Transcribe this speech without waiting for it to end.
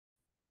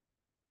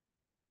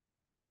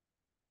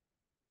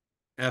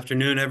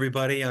Afternoon,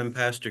 everybody. I'm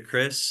Pastor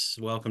Chris.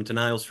 Welcome to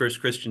Niles First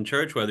Christian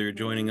Church. Whether you're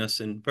joining us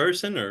in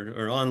person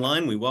or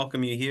online, we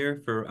welcome you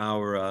here for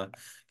our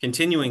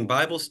continuing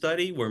Bible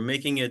study. We're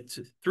making it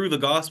through the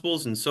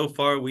Gospels, and so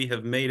far we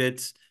have made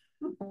it,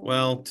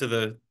 well, to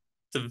the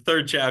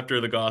third chapter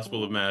of the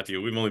Gospel of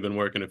Matthew. We've only been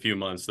working a few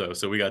months, though,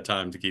 so we got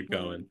time to keep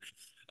going.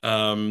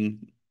 Um,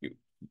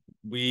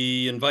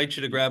 we invite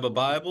you to grab a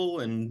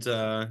Bible and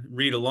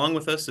read along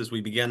with us as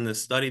we begin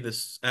this study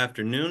this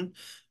afternoon.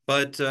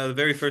 But the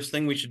very first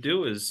thing we should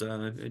do is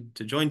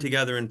to join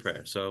together in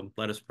prayer. So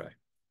let us pray.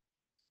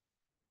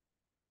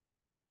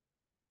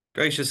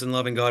 Gracious and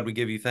loving God, we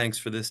give you thanks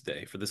for this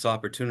day, for this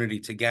opportunity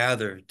to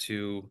gather,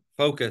 to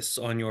focus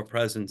on your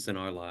presence in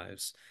our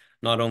lives.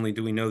 Not only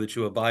do we know that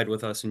you abide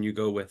with us and you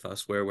go with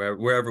us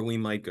wherever we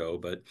might go,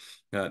 but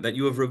that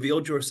you have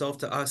revealed yourself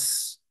to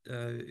us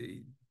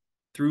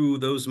through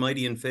those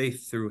mighty in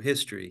faith, through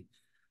history.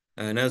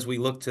 And as we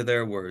look to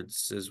their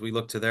words, as we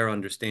look to their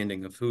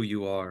understanding of who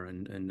you are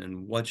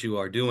and what you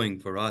are doing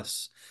for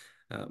us,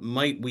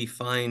 might we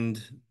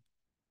find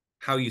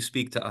how you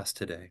speak to us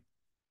today.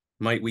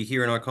 Might we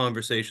hear in our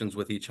conversations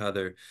with each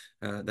other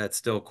that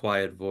still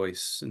quiet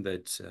voice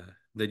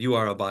that you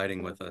are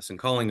abiding with us and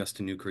calling us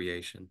to new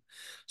creation.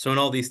 So in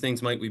all these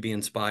things, might we be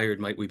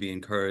inspired, might we be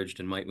encouraged,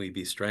 and might we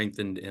be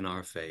strengthened in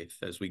our faith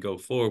as we go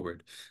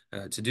forward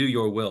to do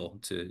your will,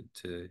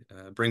 to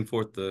bring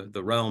forth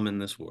the realm in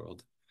this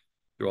world.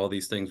 Through all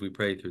these things we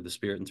pray through the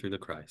Spirit and through the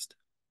Christ.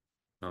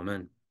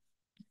 Amen.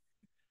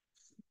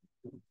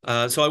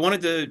 So I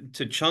wanted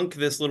to chunk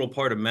this little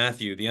part of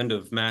Matthew, the end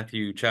of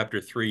Matthew chapter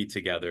 3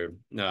 together.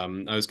 I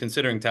was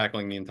considering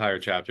tackling the entire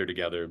chapter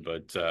together,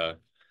 but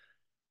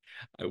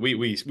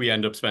we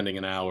end up spending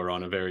an hour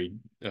on a very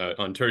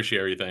on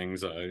tertiary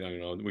things. I don't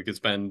know, we could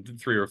spend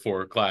 3 or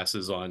 4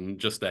 classes on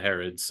just the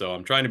Herods. So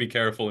I'm trying to be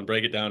careful and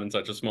break it down in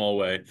such a small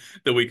way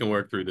that we can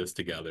work through this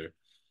together.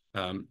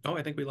 I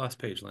think we lost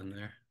Paige Lynn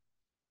there.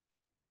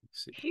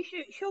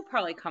 She'll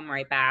probably come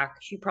right back.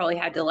 She probably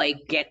had to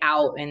like get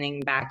out and then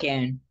back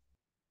in.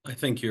 I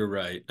think you're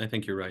right. I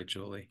think you're right,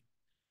 Julie.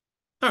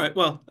 All right.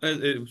 Well,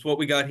 it's what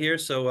we got here.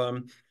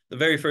 So the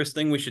very first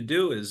thing we should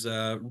do is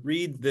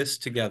read this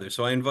together.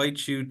 So I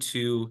invite you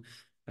to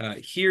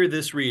hear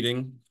this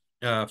reading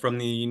from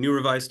the New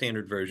Revised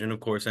Standard Version. Of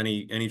course,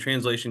 any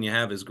translation you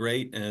have is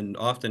great and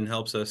often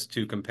helps us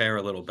to compare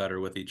a little better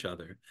with each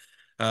other.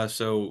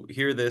 So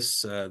hear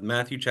this,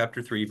 Matthew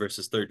chapter 3,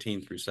 verses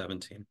 13 through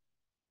 17.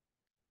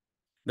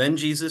 Then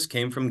Jesus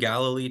came from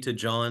Galilee to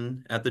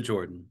John at the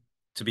Jordan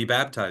to be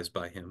baptized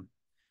by him.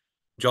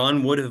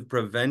 John would have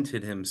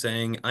prevented him,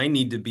 saying, I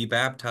need to be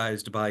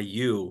baptized by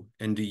you,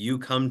 and do you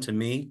come to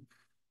me?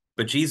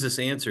 But Jesus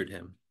answered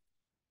him,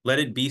 Let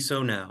it be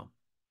so now,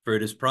 for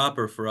it is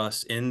proper for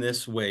us in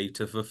this way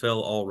to fulfill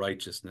all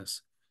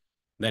righteousness.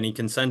 Then he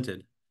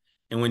consented.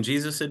 And when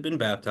Jesus had been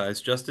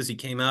baptized, just as he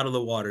came out of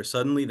the water,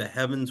 suddenly the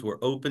heavens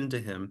were opened to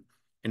him,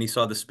 and he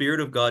saw the Spirit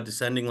of God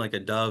descending like a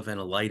dove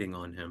and alighting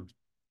on him.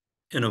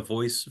 And a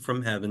voice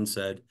from heaven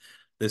said,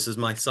 This is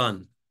my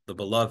Son, the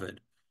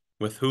beloved,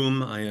 with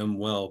whom I am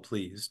well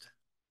pleased.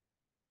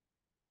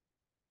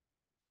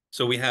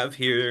 So we have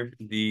here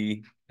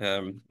the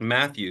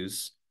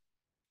Matthew's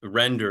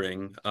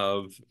rendering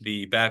of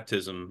the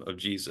baptism of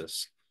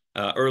Jesus.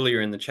 Earlier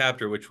in the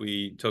chapter, which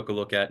we took a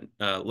look at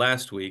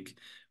last week,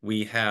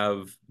 we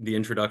have the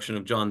introduction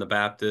of John the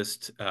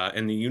Baptist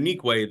and the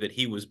unique way that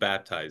he was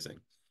baptizing.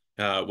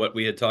 What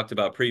we had talked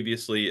about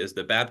previously is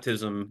that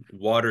baptism,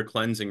 water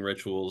cleansing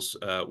rituals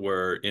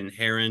were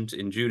inherent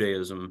in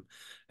Judaism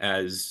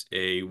as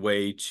a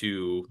way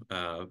to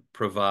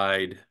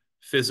provide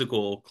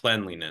physical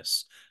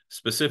cleanliness,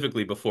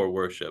 specifically before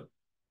worship.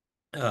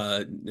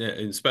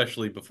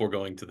 Especially before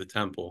going to the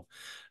temple.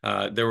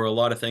 There were a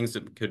lot of things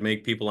that could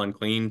make people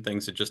unclean,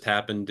 things that just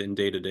happened in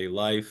day-to-day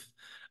life.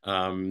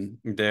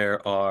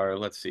 There are,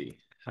 let's see,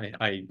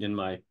 I in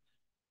my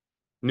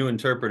New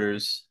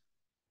Interpreter's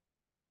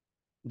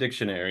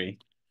Dictionary,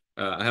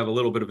 I have a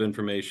little bit of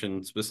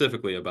information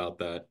specifically about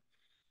that.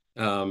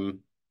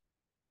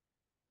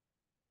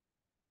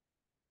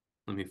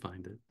 Let me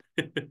find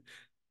it.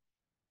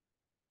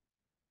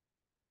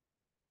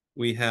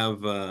 We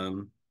have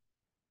in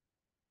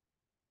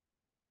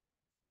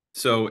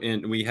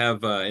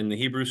the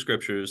Hebrew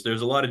scriptures,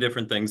 there's a lot of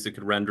different things that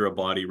could render a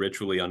body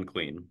ritually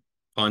unclean.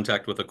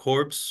 Contact with a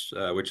corpse,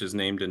 which is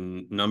named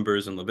in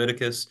Numbers and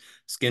Leviticus,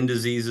 skin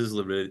diseases,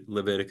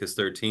 Leviticus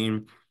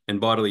 13, and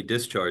bodily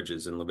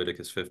discharges in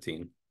Leviticus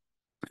 15.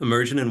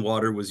 Immersion in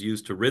water was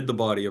used to rid the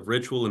body of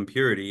ritual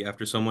impurity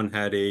after someone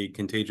had a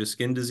contagious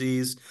skin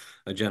disease,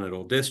 a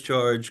genital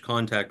discharge,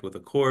 contact with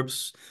a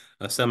corpse,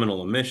 a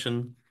seminal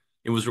emission.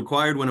 It was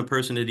required when a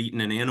person had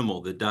eaten an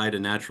animal that died a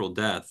natural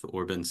death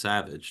or been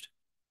savaged,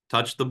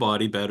 touched the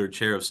body, bed, or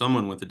chair of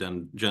someone with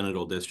a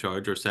genital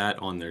discharge, or sat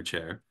on their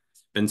chair,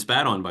 been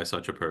spat on by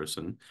such a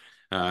person,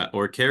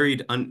 or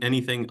carried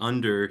anything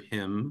under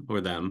him or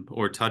them,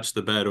 or touched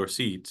the bed or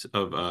seat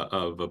of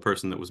a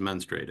person that was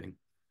menstruating.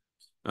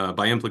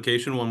 By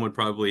implication, one would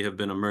probably have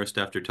been immersed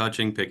after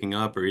touching, picking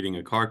up, or eating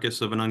a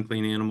carcass of an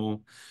unclean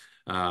animal.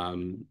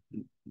 Um,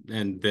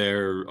 and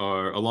there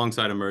are,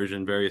 alongside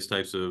immersion, various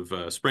types of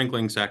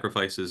sprinkling,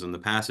 sacrifices, and the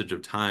passage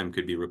of time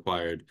could be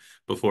required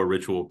before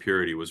ritual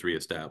purity was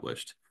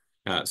reestablished.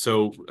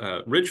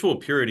 Ritual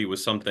purity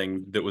was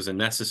something that was a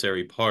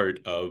necessary part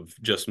of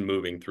just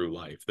moving through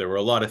life. There were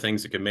a lot of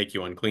things that could make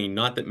you unclean,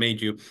 not that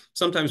made you.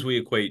 Sometimes we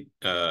equate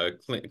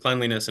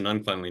cleanliness and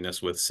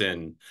uncleanliness with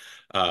sin,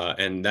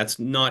 and that's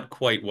not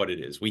quite what it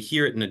is. We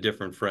hear it in a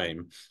different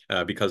frame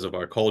because of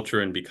our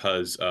culture and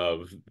because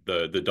of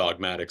the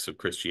dogmatics of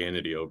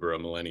Christianity over a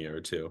millennia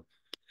or two.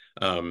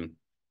 Um,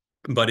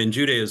 but in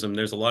Judaism,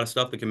 there's a lot of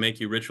stuff that can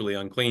make you ritually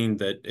unclean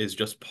that is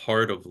just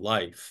part of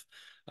life.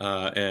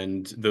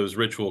 And those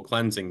ritual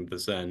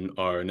cleansings then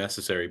are a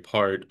necessary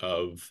part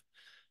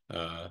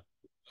uh,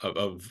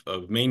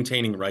 of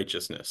maintaining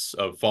righteousness,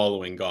 of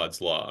following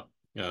God's law.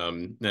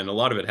 And a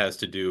lot of it has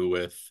to do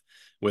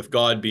with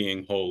God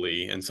being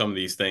holy and some of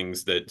these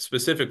things that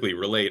specifically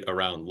relate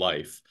around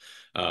life,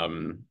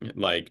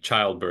 like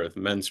childbirth,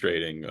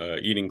 menstruating,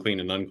 eating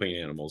clean and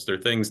unclean animals. They're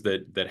things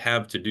that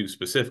have to do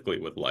specifically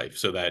with life.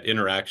 So that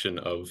interaction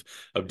of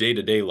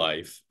day-to-day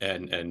life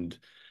and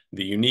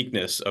the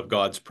uniqueness of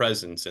God's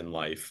presence in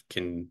life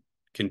can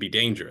be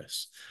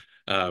dangerous.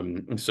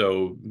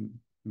 So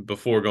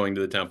before going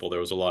to the temple, there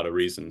was a lot of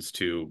reasons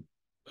to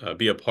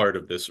be a part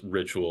of this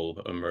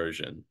ritual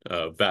immersion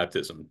of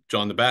baptism.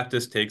 John the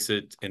Baptist takes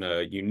it in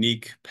a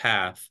unique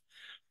path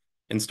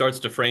and starts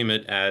to frame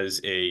it as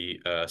a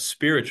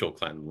spiritual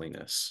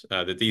cleanliness.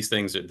 That these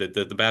things that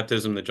the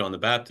baptism that John the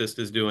Baptist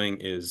is doing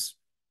is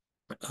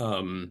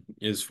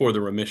for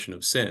the remission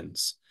of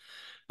sins,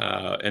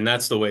 and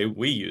that's the way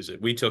we use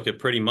it. We took it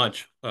pretty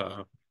much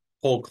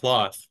whole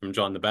cloth from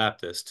John the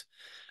Baptist.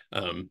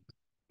 Um,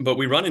 but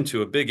we run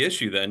into a big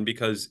issue then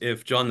because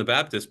if John the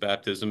Baptist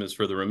baptism is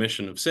for the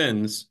remission of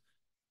sins,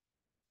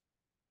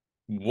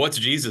 what's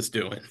Jesus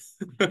doing?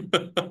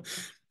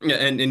 Yeah,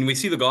 and we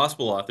see the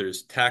gospel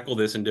authors tackle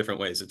this in different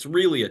ways. It's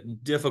really a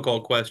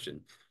difficult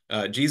question.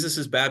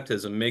 Jesus's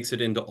baptism makes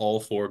it into all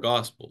four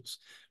gospels,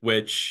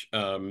 which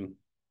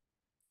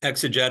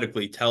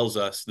exegetically tells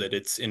us that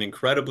it's an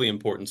incredibly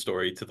important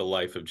story to the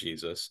life of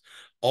Jesus.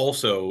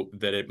 Also,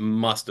 that it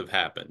must have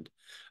happened.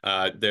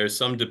 There's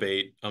some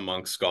debate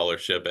amongst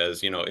scholarship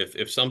as,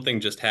 if something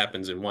just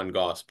happens in one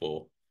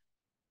gospel,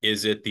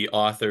 is it the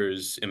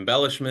author's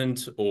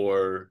embellishment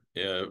or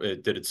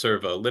did it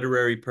serve a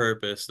literary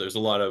purpose? There's a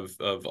lot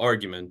of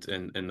argument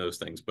in those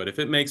things. But if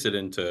it makes it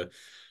into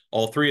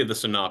all three of the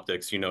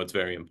synoptics, it's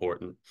very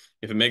important.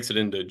 If it makes it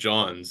into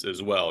John's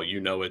as well,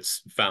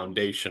 it's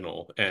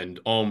foundational and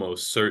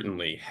almost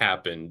certainly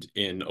happened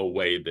in a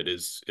way that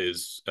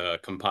is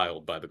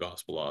compiled by the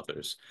gospel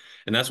authors.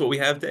 And that's what we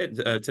have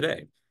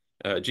today.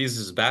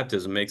 Jesus'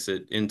 baptism makes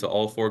it into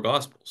all four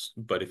gospels.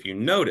 But if you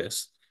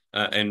notice,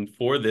 and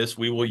for this,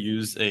 we will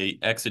use an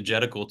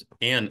exegetical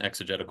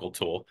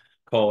tool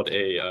called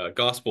a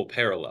gospel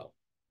parallel.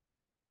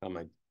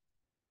 Did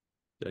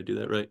I do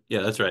that right?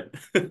 Yeah, that's right.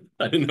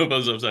 I didn't know if I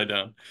was upside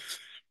down.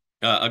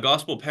 A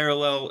gospel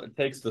parallel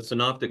takes the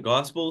synoptic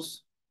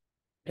gospels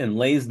and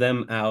lays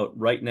them out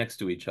right next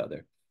to each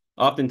other.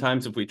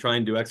 Oftentimes, if we try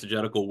and do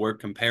exegetical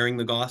work comparing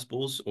the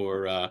Gospels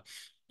or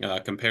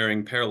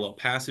comparing parallel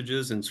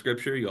passages in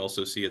Scripture, you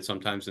also see it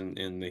sometimes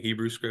in the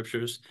Hebrew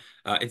Scriptures.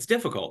 It's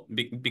difficult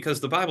because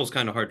the Bible's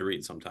kind of hard to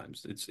read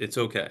sometimes. It's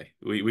okay.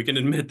 We can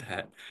admit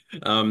that.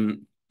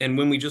 And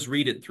when we just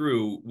read it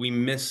through, we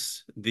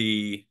miss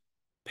the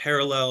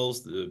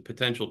parallels, the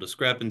potential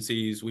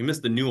discrepancies. We miss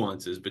the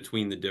nuances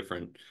between the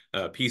different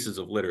pieces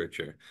of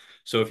literature.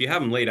 So if you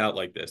have them laid out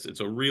like this,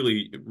 it's a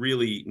really,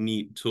 really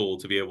neat tool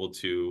to be able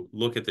to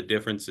look at the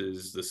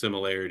differences, the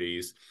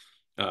similarities,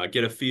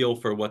 get a feel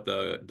for what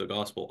the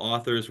gospel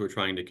authors were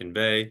trying to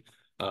convey,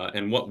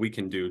 and what we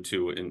can do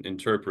to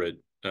interpret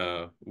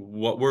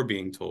what we're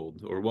being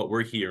told or what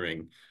we're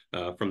hearing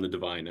from the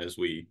divine as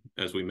we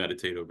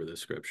meditate over this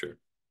scripture.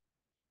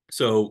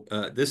 So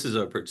this is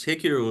a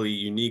particularly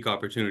unique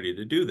opportunity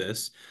to do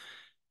this,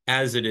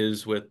 as it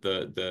is with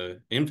the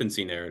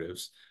infancy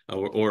narratives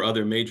or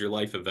other major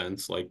life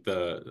events like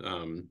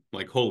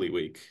Holy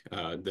Week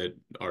that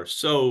are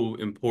so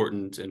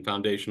important and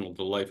foundational to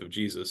the life of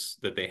Jesus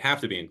that they have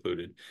to be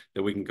included,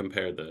 that we can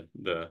compare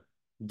the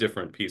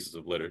different pieces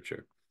of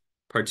literature.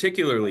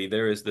 Particularly,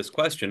 there is this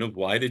question of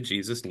why did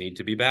Jesus need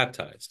to be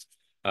baptized?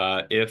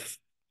 If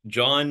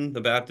John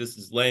the Baptist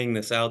is laying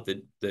this out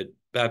that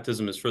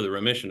baptism is for the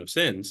remission of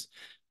sins,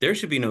 there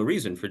should be no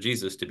reason for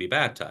Jesus to be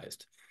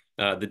baptized.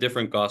 The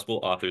different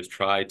gospel authors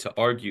try to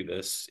argue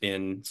this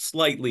in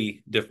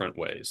slightly different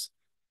ways.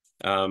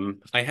 I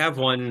have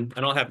one,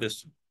 and I'll have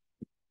this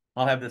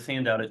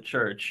handout at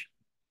church,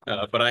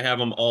 but I have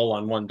them all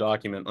on one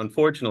document.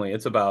 Unfortunately,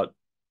 it's about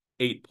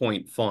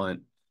 8-point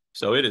font,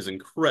 so it is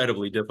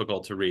incredibly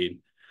difficult to read.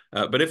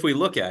 But if we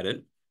look at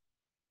it,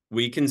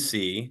 we can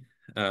see,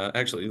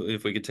 actually,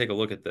 if we could take a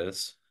look at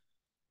this,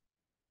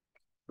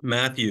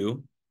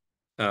 Matthew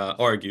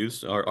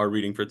argues, our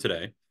reading for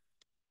today,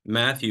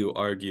 Matthew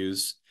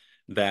argues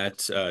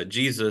that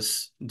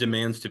Jesus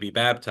demands to be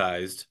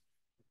baptized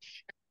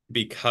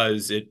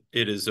because it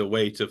is a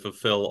way to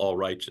fulfill all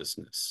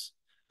righteousness.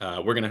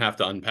 We're going to have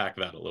to unpack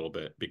that a little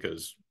bit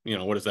because,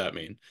 what does that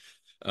mean?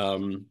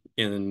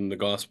 In the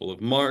Gospel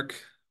of Mark,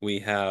 we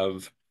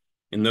have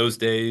in those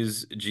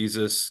days,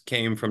 Jesus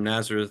came from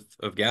Nazareth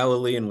of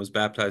Galilee and was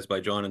baptized by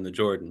John in the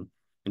Jordan.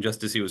 And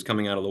just as he was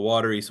coming out of the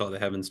water, he saw the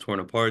heavens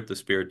torn apart, the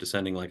Spirit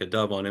descending like a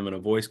dove on him, and a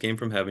voice came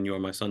from heaven, "You are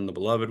my Son, the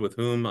beloved, with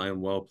whom I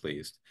am well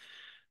pleased."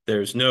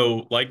 There's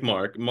no, like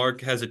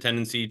Mark has a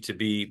tendency to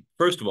be,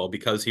 first of all,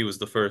 because he was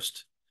the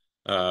first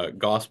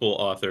gospel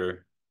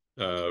author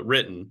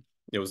written,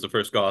 it was the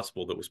first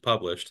gospel that was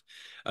published.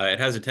 It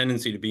has a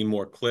tendency to be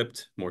more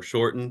clipped, more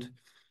shortened.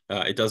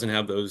 It doesn't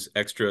have those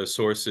extra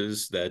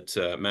sources that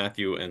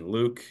Matthew and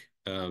Luke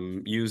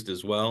used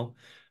as well.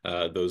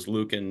 Those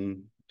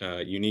Lucan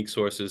unique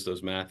sources,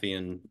 those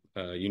Matthean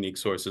unique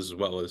sources, as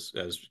well as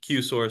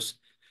Q source.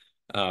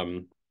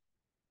 Um,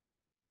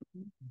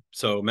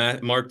 so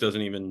Mark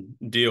doesn't even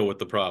deal with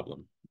the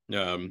problem,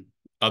 um,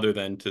 other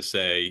than to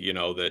say,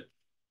 that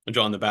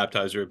John the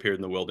Baptizer appeared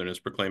in the wilderness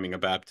proclaiming a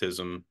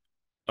baptism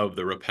of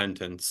the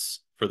repentance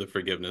for the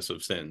forgiveness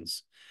of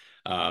sins,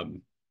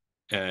 um,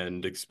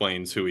 and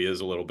explains who he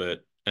is a little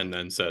bit, and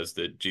then says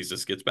that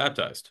Jesus gets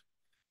baptized.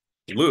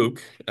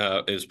 Luke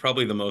is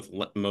probably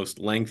the most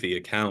lengthy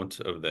account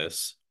of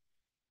this.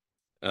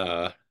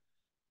 Uh,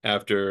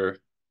 after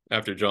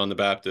after John the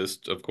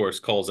Baptist, of course,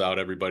 calls out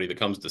everybody that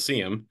comes to see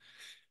him.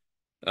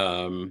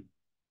 Um,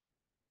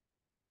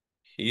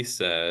 he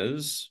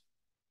says,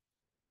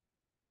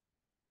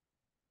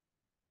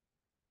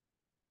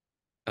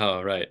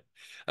 "Oh, right."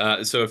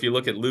 So if you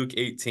look at Luke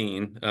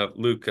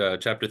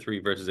chapter 3,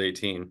 verses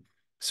 18.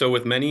 So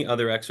with many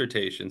other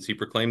exhortations, he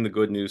proclaimed the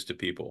good news to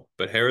people.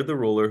 But Herod the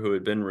ruler, who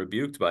had been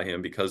rebuked by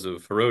him because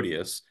of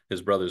Herodias,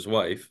 his brother's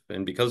wife,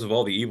 and because of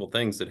all the evil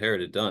things that Herod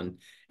had done,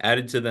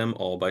 added to them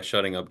all by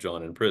shutting up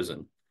John in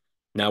prison.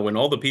 Now, when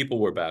all the people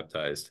were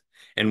baptized,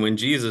 and when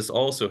Jesus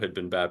also had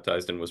been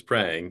baptized and was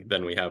praying,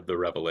 then we have the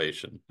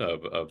revelation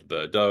of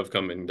the dove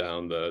coming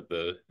down,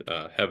 the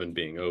heaven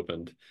being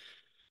opened.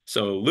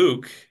 So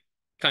Luke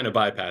kind of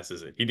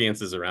bypasses it. He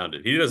dances around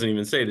it. He doesn't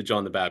even say that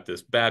John the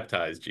Baptist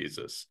baptized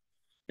Jesus.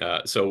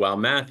 So while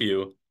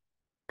Matthew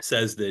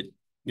says that,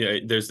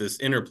 there's this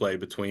interplay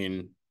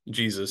between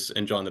Jesus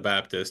and John the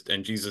Baptist,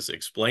 and Jesus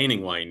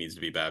explaining why he needs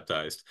to be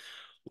baptized,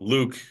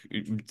 Luke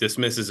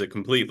dismisses it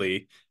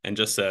completely and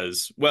just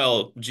says,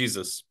 well,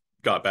 Jesus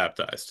got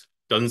baptized.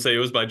 Doesn't say it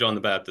was by John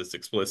the Baptist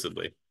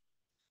explicitly.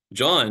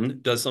 John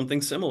does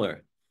something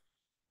similar.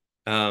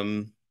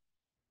 Um,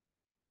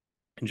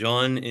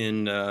 John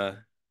in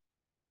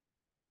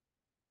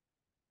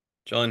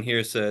John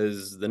here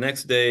says, the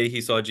next day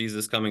he saw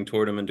Jesus coming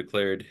toward him and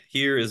declared,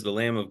 "Here is the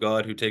Lamb of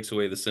God who takes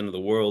away the sin of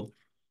the world.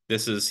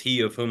 This is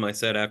he of whom I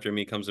said, after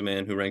me comes a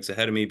man who ranks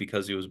ahead of me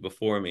because he was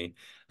before me.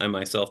 I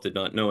myself did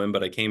not know him,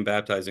 but I came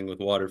baptizing with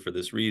water for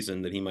this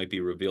reason, that he might be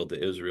revealed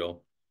to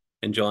Israel."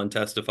 And John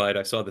testified,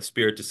 "I saw the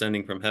Spirit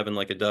descending from heaven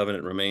like a dove, and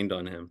it remained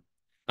on him.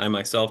 I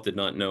myself did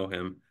not know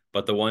him,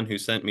 but the one who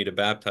sent me to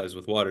baptize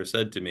with water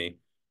said to me,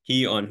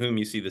 'He on whom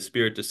you see the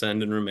Spirit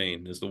descend and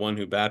remain is the one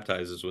who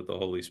baptizes with the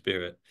Holy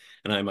Spirit.'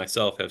 And I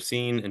myself have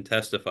seen and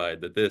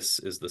testified that this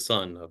is the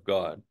Son of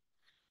God."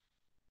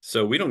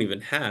 So we don't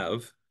even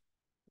have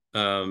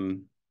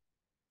um,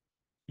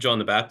 John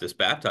the Baptist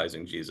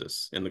baptizing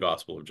Jesus in the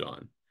Gospel of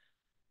John.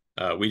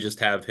 We just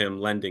have him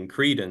lending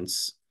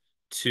credence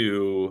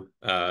to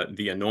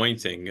the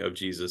anointing of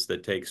Jesus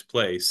that takes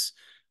place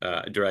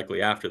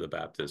directly after the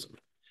baptism.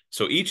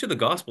 So each of the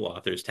Gospel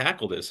authors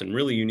tackle this in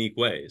really unique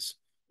ways.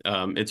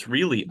 It's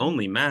really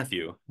only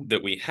Matthew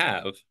that we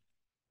have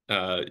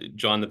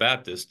John the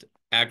Baptist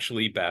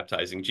actually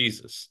baptizing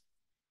Jesus.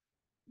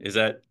 Is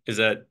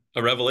that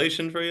a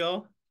revelation for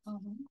y'all?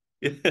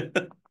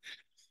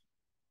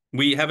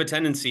 We have a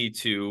tendency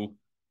to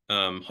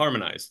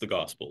harmonize the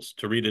Gospels,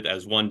 to read it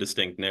as one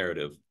distinct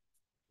narrative,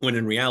 when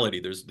in reality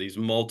there's these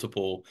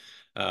multiple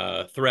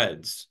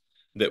threads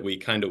that we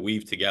kind of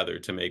weave together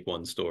to make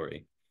one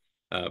story.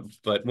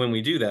 But when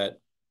we do that,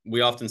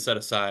 we often set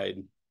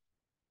aside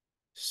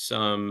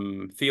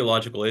some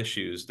theological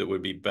issues that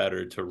would be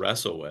better to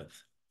wrestle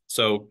with.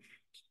 So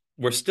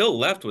we're still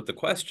left with the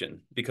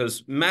question,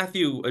 because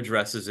Matthew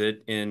addresses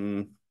it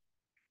in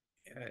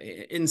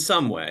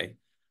some way,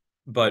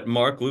 but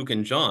Mark, Luke,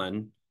 and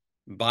John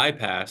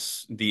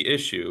bypass the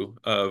issue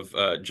of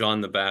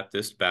John the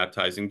Baptist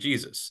baptizing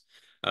Jesus.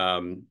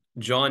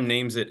 John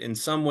names it in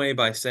some way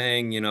by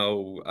saying,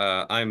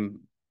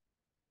 I'm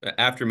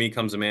after me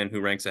comes a man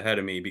who ranks ahead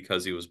of me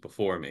because he was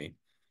before me,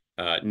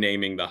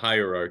 naming the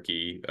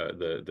hierarchy,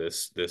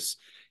 this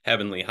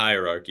heavenly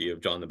hierarchy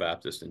of John the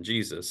Baptist and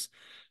Jesus.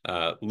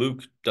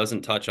 Luke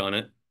doesn't touch on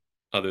it,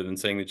 other than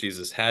saying that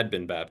Jesus had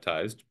been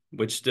baptized,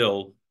 which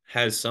still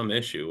has some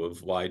issue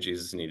of why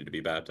Jesus needed to be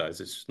baptized.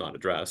 It's just not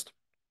addressed.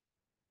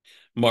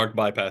 Mark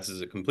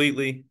bypasses it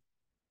completely.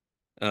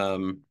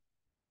 Um,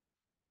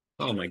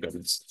 oh my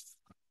goodness.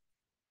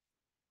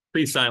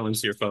 Please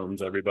silence your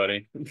phones,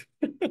 everybody.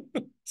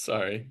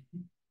 Sorry.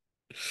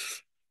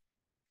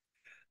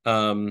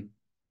 Um,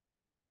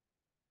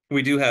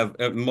 We do have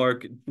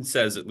Mark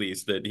says at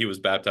least that he was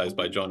baptized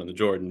by John in the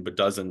Jordan, but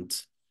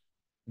doesn't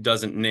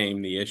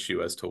name the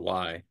issue as to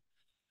why,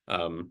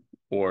 um,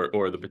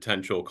 or the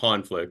potential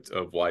conflict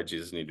of why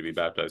Jesus needed to be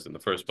baptized in the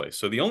first place.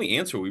 So the only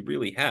answer we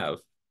really have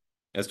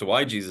as to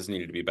why Jesus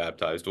needed to be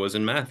baptized was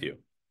in Matthew.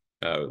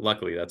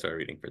 Luckily, that's our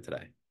reading for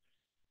today.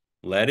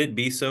 Let it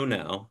be so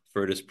now,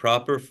 for it is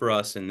proper for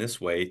us in this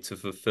way to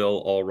fulfill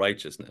all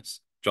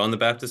righteousness. John the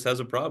Baptist has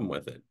a problem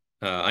with it.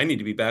 I need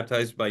to be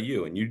baptized by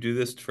you, and you do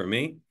this for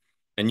me,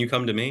 and you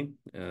come to me.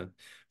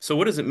 So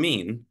what does it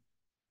mean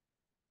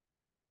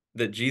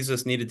that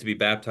Jesus needed to be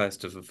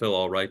baptized to fulfill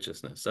all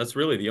righteousness? That's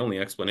really the only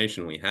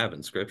explanation we have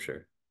in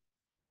Scripture.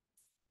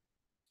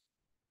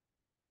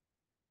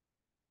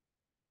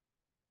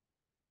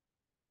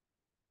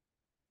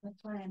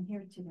 That's why I'm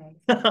here today.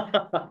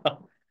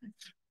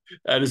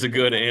 That is a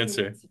good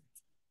answer.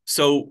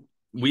 So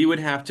we would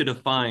have to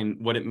define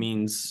what it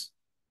means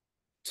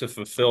to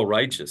fulfill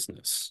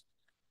righteousness.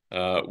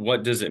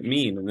 What does it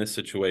mean in this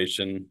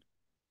situation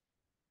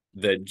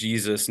that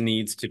Jesus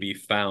needs to be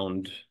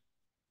found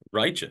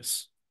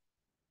righteous?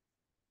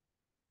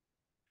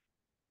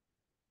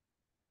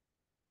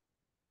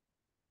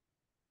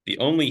 The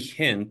only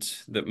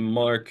hint that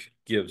Mark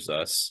gives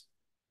us,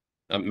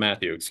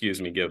 Matthew,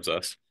 excuse me, gives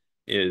us,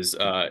 is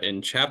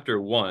in chapter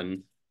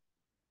 1,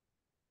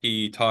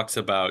 he talks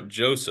about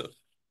Joseph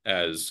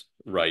as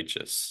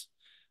righteous.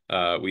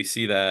 We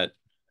see that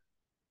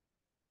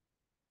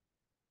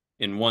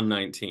in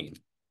 119.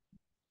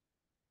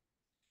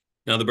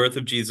 Now, the birth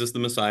of Jesus, the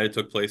Messiah,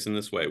 took place in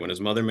this way. When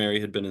his mother Mary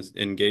had been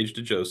engaged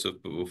to Joseph,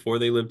 but before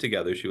they lived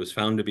together, she was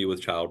found to be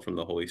with child from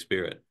the Holy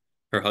Spirit.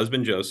 Her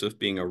husband Joseph,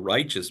 being a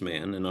righteous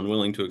man and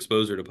unwilling to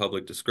expose her to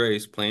public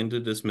disgrace, planned to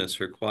dismiss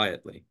her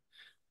quietly.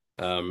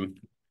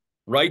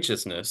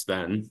 Righteousness,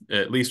 then,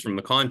 at least from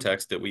the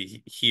context that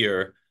we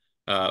hear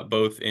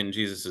both in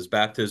Jesus's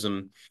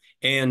baptism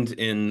and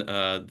in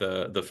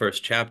the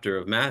first chapter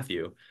of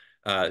Matthew,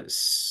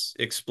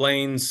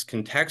 explains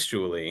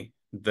contextually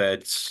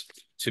that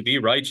to be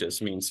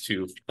righteous means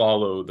to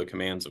follow the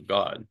commands of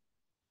God.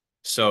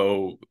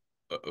 So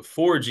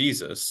for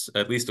Jesus,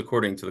 at least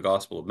according to the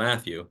Gospel of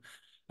Matthew,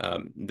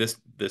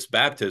 this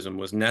baptism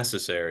was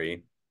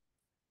necessary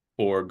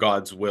for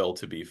God's will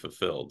to be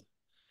fulfilled.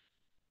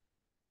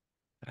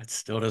 That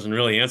still doesn't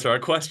really answer our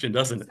question,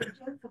 doesn't it?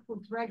 So Joseph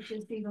was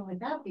righteous even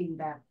without being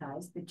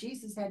baptized, but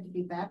Jesus had to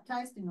be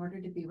baptized in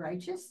order to be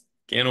righteous?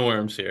 Can of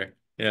worms here.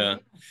 Yeah.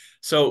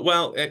 So,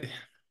 well,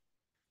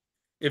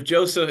 if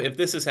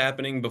this is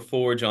happening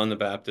before John the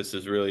Baptist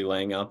is really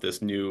laying out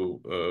this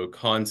new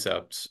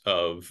concept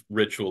of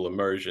ritual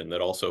immersion that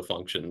also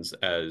functions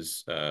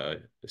as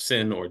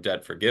sin or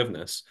debt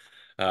forgiveness,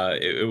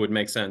 it would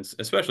make sense,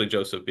 especially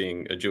Joseph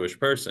being a Jewish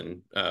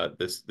person.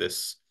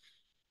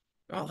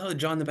 Although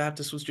John the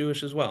Baptist was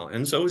Jewish as well,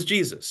 and so was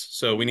Jesus.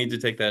 So we need to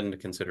take that into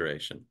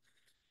consideration.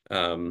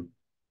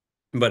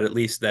 But at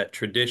least that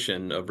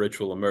tradition of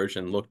ritual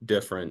immersion looked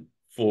different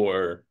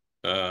for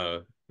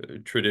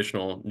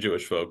traditional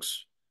Jewish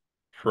folks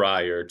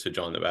prior to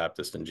John the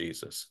Baptist and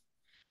Jesus.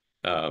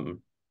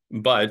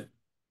 But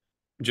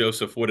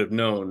Joseph would have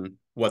known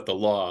what the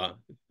law,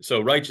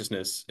 so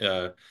righteousness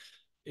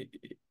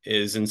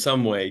is in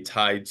some way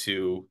tied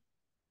to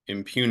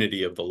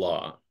impunity of the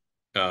law.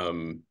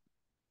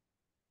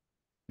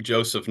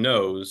 Joseph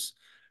knows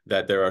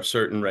that there are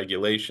certain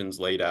regulations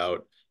laid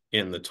out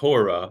in the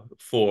Torah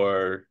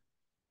for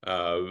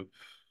uh,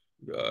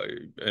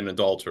 an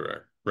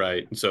adulterer,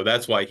 right? So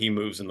that's why he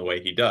moves in the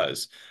way he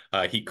does.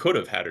 He could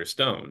have had her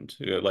stoned,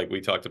 like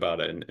we talked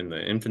about in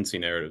the infancy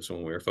narratives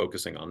when we were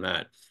focusing on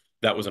that.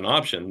 That was an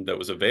option that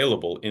was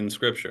available in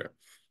Scripture.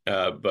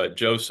 But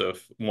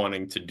Joseph,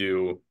 wanting to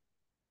do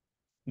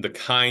the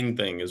kind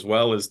thing as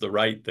well as the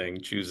right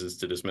thing, chooses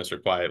to dismiss her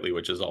quietly,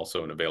 which is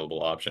also an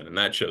available option, and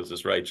that shows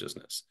his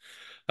righteousness.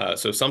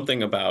 So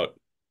something about,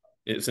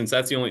 since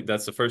that's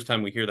the first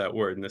time we hear that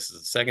word, and this is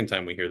the second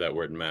time we hear that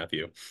word in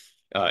Matthew,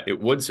 it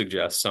would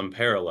suggest some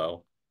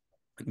parallel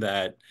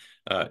that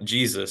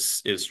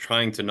Jesus is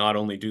trying to not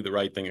only do the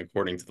right thing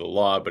according to the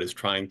law, but is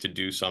trying to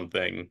do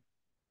something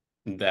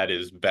that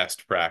is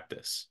best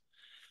practice.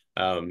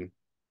 It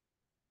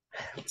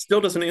still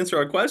doesn't answer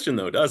our question,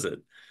 though, does it?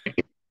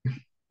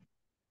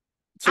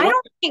 So I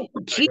don't think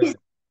Jesus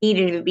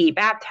needed to be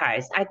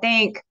baptized. I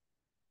think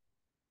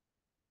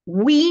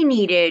we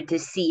needed to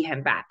see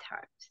him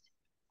baptized.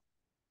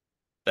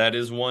 That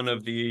is one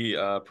of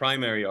the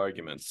primary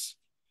arguments.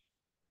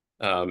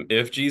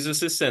 If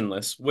Jesus is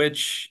sinless,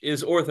 which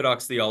is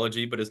Orthodox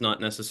theology, but is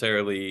not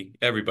necessarily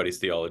everybody's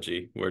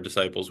theology, we're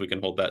disciples, we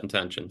can hold that in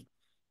tension.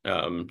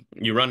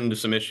 You run into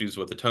some issues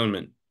with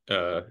atonement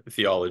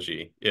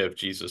theology if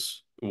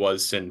Jesus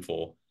was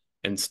sinful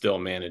and still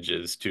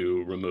manages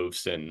to remove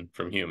sin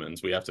from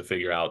humans. We have to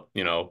figure out,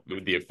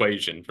 the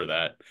equation for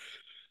that.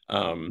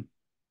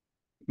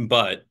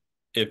 But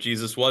if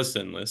Jesus was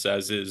sinless,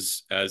 as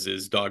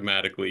is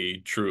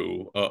dogmatically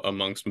true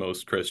amongst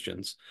most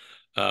Christians,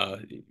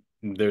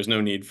 there's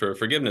no need for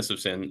forgiveness of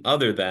sin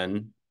other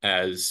than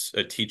as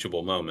a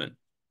teachable moment.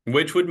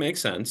 which would make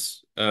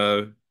sense.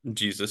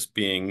 Jesus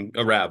being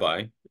a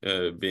rabbi,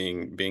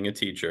 being a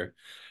teacher,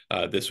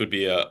 this would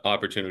be an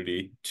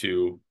opportunity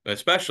to,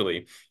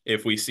 especially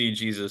if we see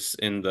Jesus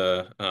in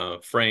the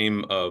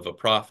frame of a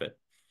prophet.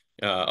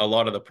 A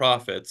lot of the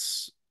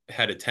prophets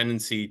had a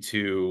tendency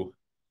to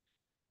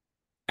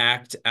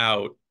act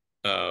out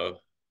uh,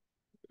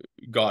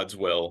 God's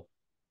will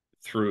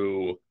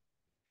through,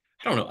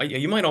 I don't know,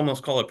 you might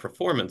almost call it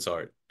performance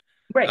art.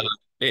 Uh, Right.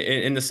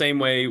 in the same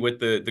way with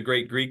the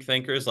great Greek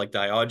thinkers like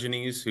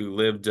Diogenes, who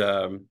lived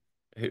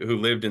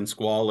in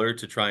squalor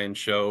to try and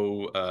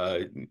show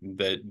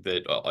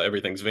that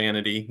everything's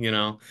vanity.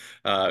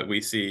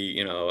 We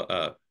see,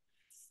 oh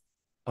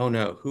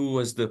no, who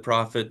was the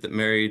prophet that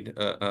married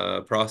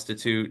a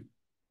prostitute?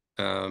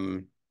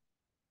 Um,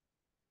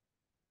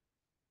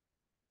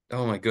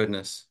 oh my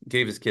goodness,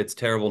 gave his kids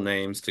terrible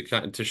names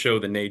to show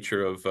the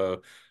nature of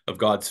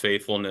God's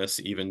faithfulness,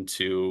 even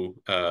to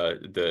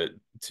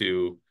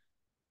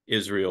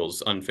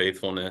Israel's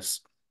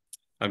unfaithfulness.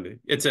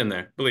 It's in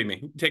there. Believe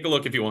me. Take a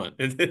look if you want.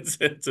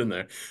 It's in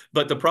there.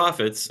 But the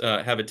prophets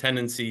have a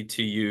tendency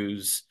to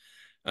use,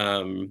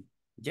 um,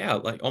 yeah,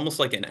 like almost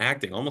like an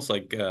acting, almost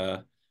like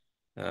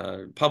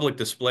public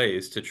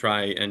displays to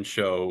try and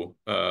show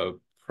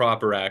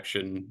proper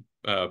action,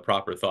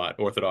 proper thought.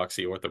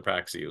 Orthodoxy,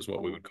 orthopraxy is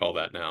what we would call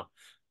that now.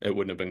 It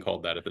wouldn't have been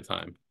called that at the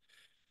time.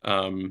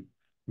 Um,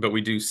 but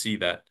we do see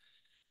that.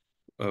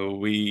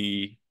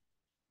 We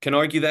can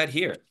argue that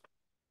here.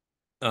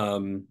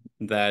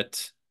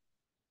 That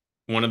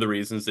one of the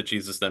reasons that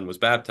Jesus then was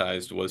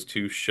baptized was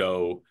to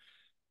show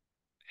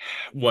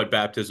what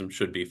baptism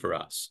should be for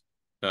us.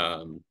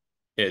 Um,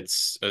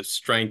 it's a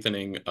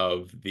strengthening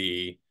of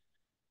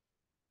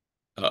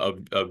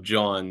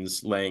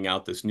John's laying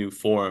out this new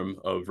form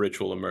of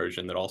ritual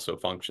immersion that also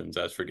functions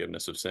as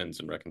forgiveness of sins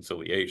and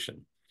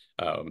reconciliation.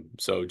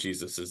 So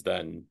Jesus is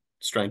then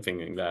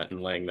strengthening that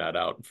and laying that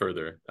out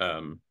further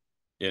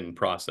in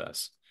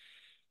process.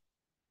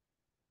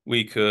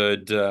 We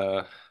could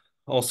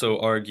also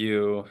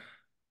argue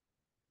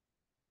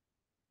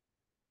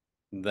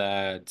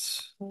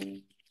that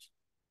I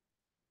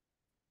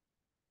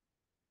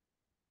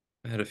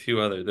had a few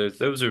other.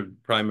 Those are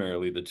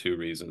primarily the two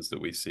reasons that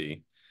we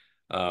see.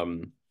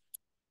 Um,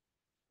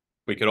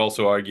 we could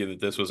also argue that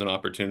this was an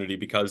opportunity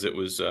because it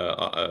was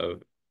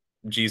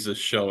Jesus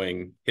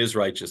showing his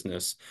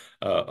righteousness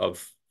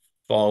of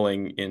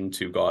falling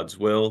into God's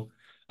will.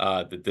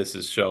 That this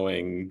is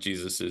showing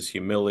Jesus's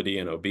humility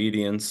and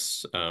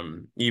obedience,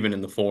 even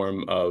in the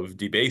form of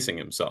debasing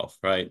himself.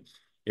 Right?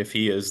 If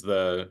he is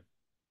the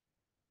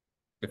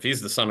if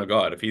he's the Son of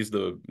God, if he's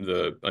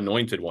the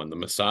anointed one, the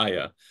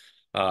Messiah,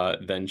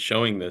 then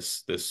showing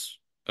this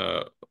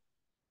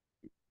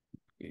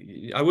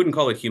I wouldn't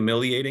call it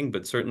humiliating,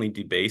 but certainly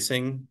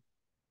debasing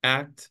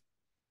act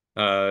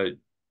uh,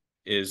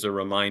 is a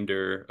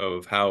reminder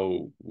of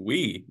how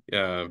we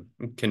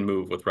can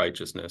move with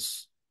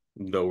righteousness,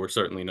 though we're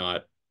certainly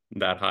not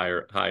that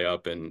high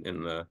up in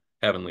the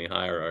heavenly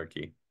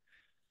hierarchy.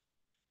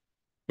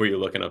 Were you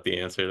looking up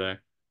the answer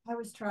there? I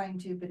was trying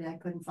to, but I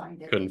couldn't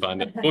find it. Couldn't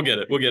find it. We'll get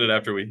it. We'll get it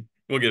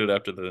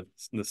after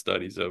the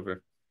study's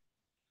over.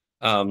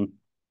 Um,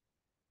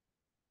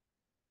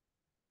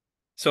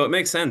 so it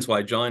makes sense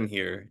why John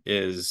here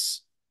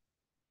is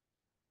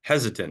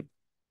hesitant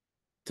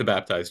to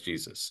baptize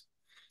Jesus.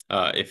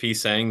 If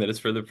he's saying that it's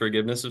for the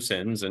forgiveness of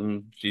sins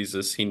and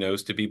Jesus he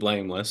knows to be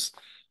blameless,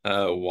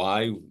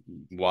 why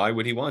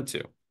would he want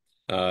to?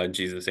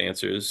 Jesus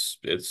answers,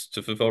 it's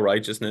to fulfill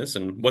righteousness.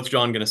 And what's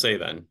John going to say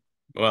then?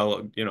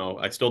 Well,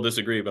 I still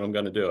disagree, but I'm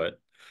going to do it.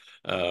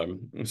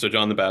 So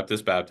John the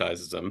Baptist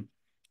baptizes him.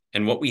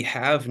 And what we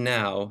have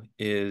now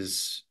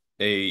is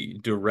a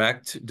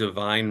direct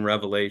divine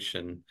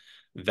revelation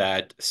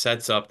that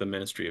sets up the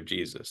ministry of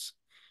Jesus.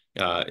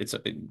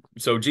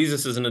 So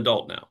Jesus is an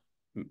adult now.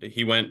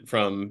 He went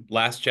from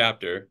last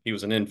chapter, he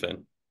was an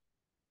infant.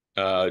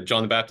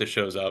 John the Baptist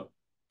shows up,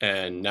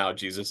 and now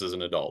Jesus is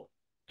an adult,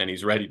 and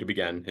he's ready to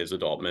begin his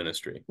adult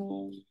ministry.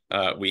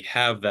 We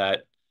have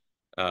that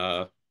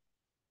uh,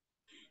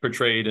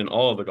 portrayed in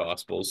all of the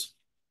Gospels,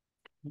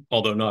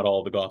 although not all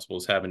of the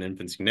Gospels have an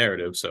infancy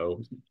narrative.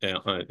 So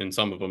in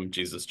some of them,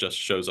 Jesus just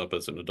shows up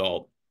as an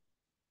adult.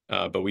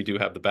 But we do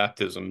have the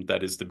baptism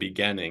that is the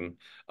beginning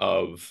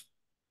of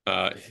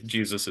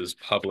Jesus's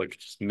public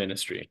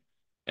ministry.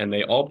 And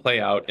they all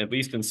play out, at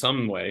least in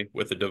some way,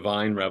 with a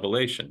divine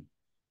revelation.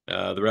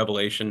 The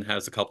revelation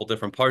has a couple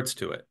different parts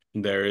to it.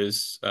 There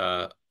is,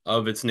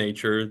 of its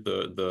nature,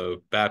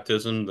 the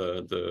baptism,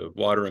 the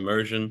water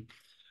immersion.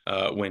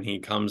 When he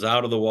comes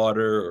out of the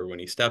water, or when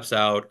he steps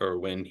out, or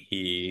when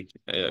we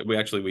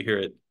hear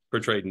it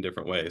portrayed in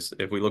different ways.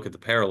 If we look at the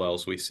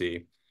parallels, we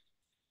see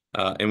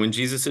and when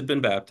Jesus had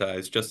been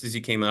baptized, just as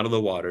he came out of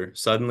the water,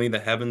 suddenly the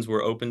heavens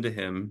were opened to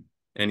him,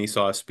 and he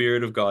saw a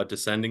Spirit of God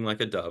descending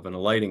like a dove and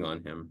alighting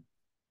on him.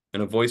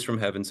 And a voice from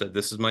heaven said,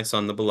 "This is my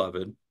Son, the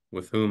beloved,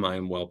 with whom I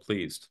am well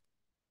pleased."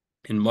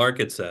 In Mark,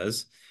 it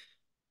says,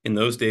 "In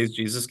those days,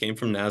 Jesus came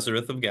from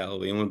Nazareth of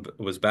Galilee and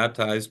was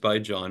baptized by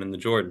John in the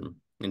Jordan.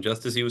 And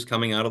just as he was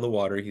coming out of the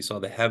water, he saw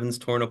the heavens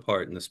torn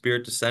apart and the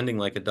Spirit descending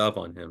like a dove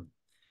on him.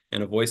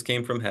 And a voice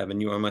came from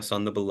heaven, "You are my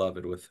son, the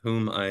beloved, with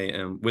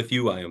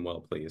you I am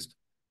well pleased."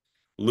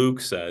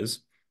 Luke says,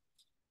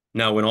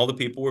 "Now when all the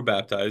people were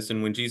baptized,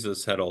 and when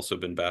Jesus had also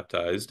been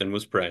baptized and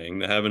was praying,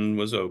 the heaven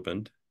was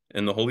opened,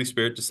 and the Holy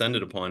Spirit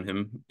descended upon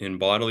him in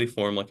bodily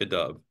form like a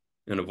dove.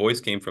 And a voice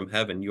came from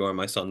heaven, 'You are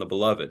my son, the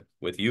beloved.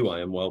 With you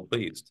I am well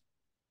pleased.'"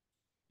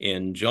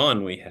 In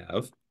John we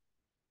have,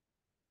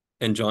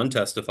 "And John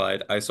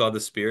testified, 'I saw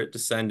the Spirit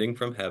descending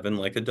from heaven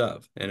like a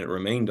dove, and it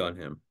remained on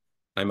him.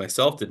 I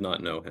myself did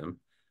not know him,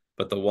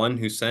 but the one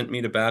who sent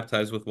me to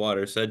baptize with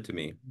water said to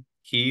me,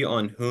 He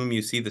on whom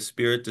you see the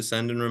Spirit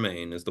descend and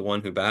remain is the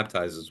one who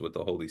baptizes with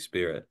the Holy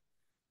Spirit.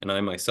 And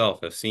I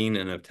myself have seen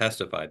and have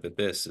testified that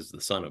this is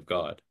the Son of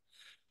God.'"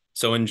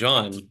 So in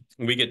John,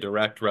 we get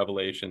direct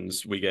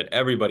revelations. We get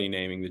everybody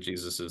naming that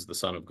Jesus is the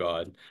Son of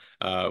God.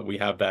 We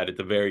have that at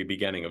the very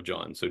beginning of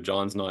John. So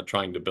John's not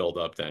trying to build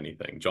up to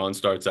anything. John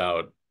starts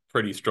out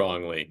pretty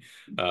strongly.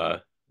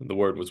 The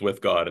Word was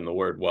with God and the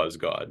Word was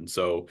God. And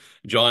so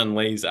John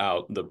lays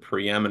out the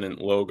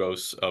preeminent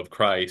logos of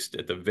Christ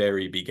at the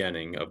very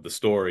beginning of the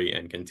story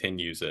and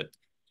continues it.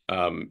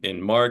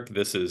 In Mark,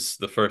 this is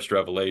the first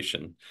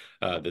revelation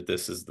that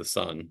this is the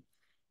Son.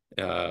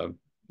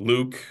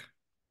 Luke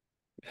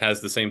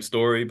has the same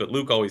story, but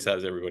Luke always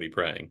has everybody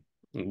praying.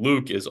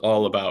 Luke is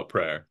all about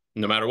prayer.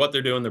 No matter what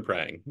they're doing, they're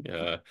praying.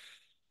 They're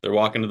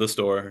walking to the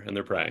store and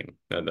they're praying.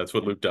 That's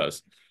what Luke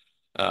does.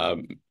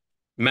 Um,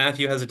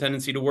 Matthew has a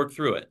tendency to work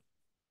through it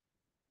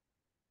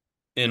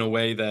in a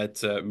way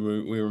that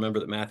we remember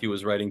that Matthew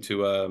was writing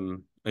to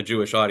a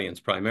Jewish audience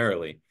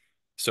primarily.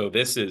 So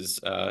this is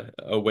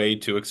a way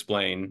to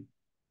explain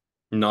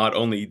not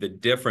only the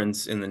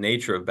difference in the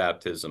nature of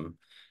baptism,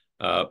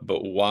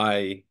 but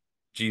why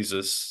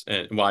Jesus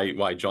and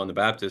why John the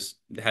Baptist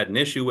had an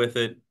issue with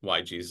it,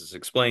 why Jesus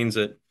explains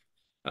it.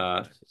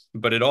 But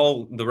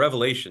the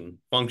revelation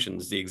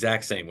functions the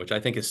exact same, which I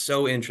think is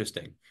so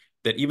interesting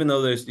that even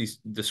though there's these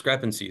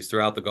discrepancies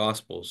throughout the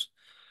Gospels,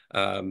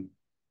 um,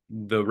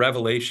 the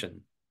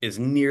revelation is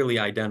nearly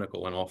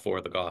identical in all four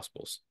of the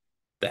Gospels.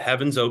 The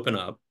heavens open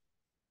up,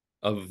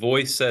 a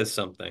voice says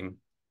something,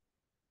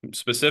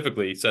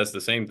 specifically says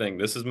the same thing.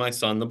 "This is my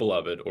son, the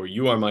beloved," or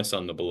 "You are my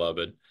son, the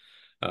beloved,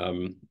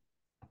 um,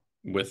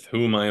 with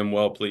whom I am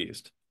well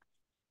pleased."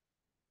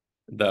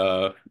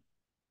 The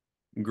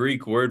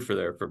Greek word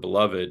for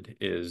beloved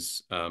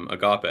is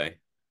agape,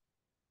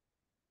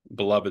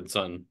 beloved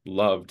son,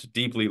 loved,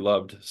 deeply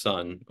loved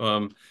son.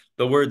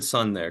 The word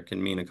son there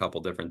can mean a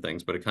couple different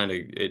things, but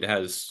it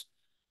has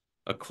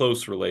a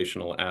close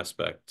relational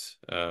aspect.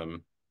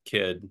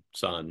 Kid,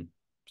 son,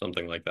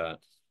 something like that.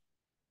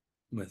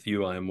 With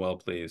you I am well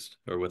pleased,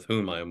 or with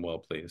whom I am well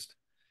pleased.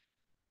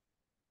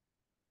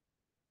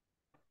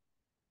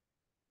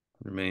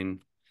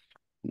 Remain.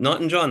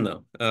 Not in John,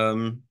 though.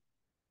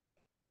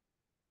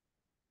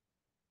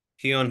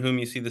 He on whom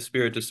you see the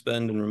Spirit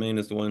descend and remain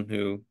is the one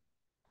who...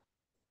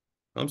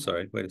 I'm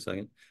sorry, wait a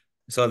second.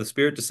 "I saw the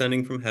Spirit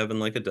descending from heaven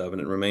like a dove,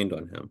 and it remained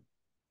on him."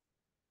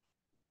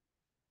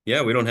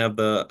 Yeah, we don't have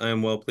the "I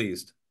am well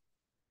pleased"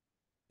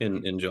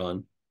 in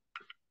John.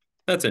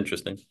 That's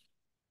interesting.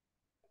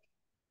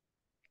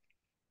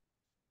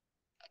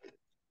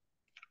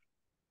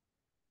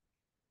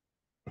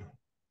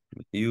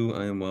 "With you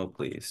I am well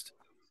pleased."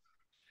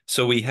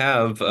 So we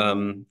have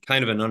kind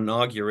of an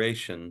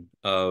inauguration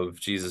of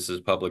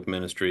Jesus's public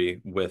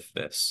ministry with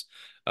this,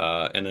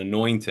 an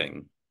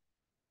anointing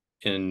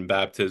in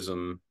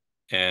baptism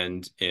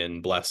and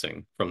in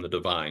blessing from the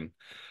divine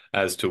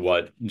as to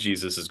what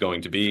Jesus is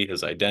going to be,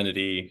 his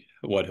identity,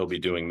 what he'll be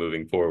doing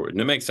moving forward.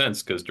 And it makes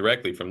sense because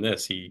directly from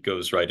this, he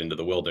goes right into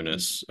the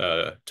wilderness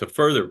to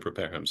further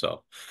prepare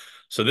himself.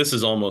 So this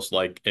is almost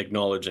like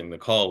acknowledging the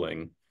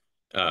calling,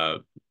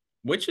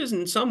 which is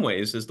in some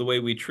ways is the way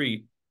we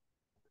treat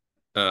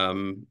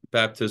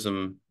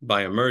baptism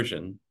by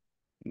immersion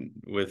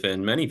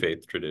within many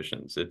faith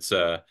traditions. It's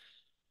a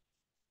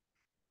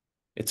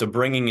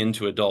bringing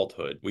into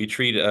adulthood.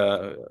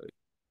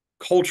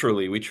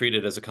 Culturally, we treat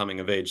it as a coming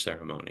of age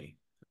ceremony,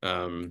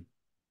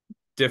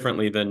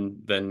 differently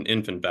than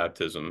infant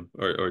baptism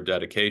or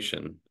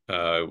dedication.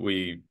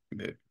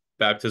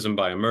 Baptism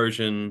by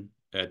immersion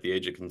at the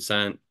age of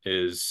consent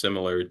is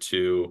similar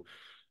to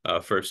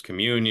First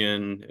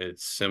Communion. It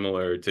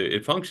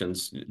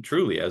functions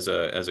truly as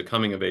a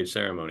coming of age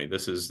ceremony.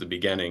 This is the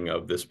beginning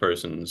of this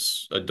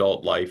person's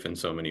adult life in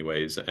so many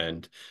ways,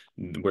 and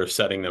we're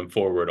setting them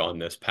forward on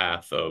this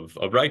path of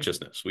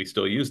righteousness. We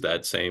still use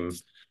that same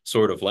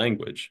sort of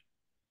language.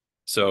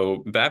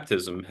 So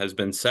baptism has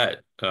been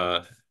set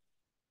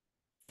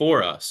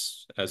for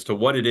us as to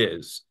what it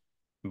is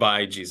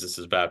by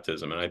Jesus's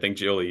baptism. And I think,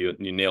 Julie, you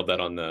nailed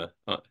that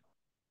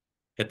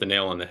hit the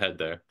nail on the head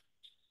there,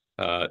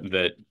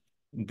 that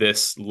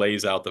this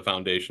lays out the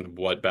foundation of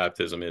what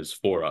baptism is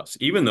for us.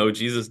 Even though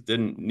Jesus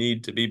didn't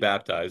need to be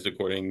baptized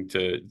according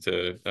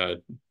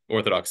to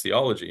Orthodox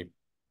theology,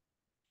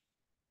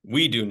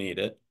 we do need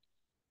it.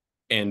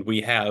 And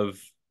we have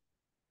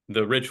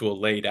the ritual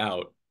laid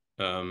out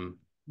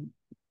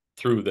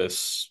through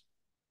this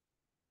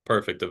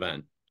perfect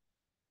event.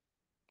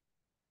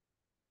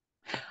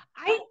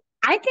 I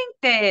I think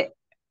that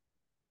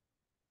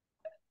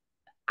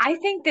I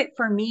think that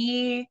for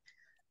me,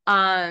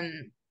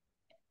 um,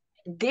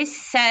 this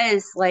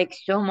says like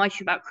so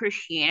much about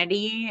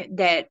Christianity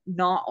that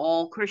not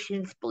all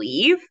Christians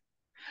believe.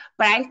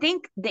 But I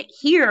think that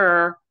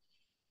here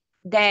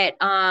that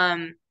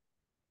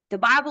the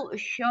Bible is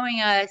showing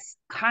us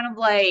kind of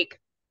like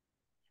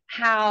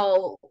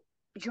how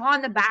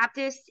John the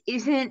Baptist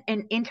isn't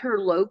an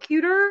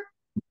interlocutor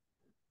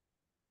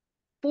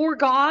for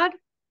God,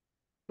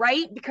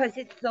 right? Because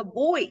it's the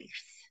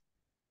voice.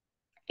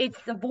 It's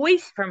the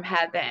voice from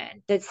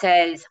heaven that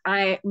says,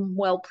 I am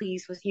well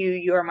pleased with you.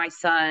 You are my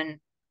son,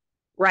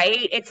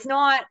 right? It's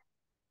not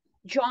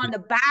John the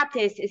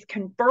Baptist is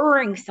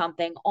conferring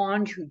something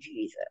onto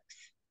Jesus.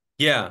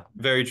 Yeah,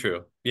 very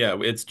true. Yeah,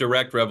 it's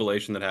direct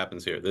revelation that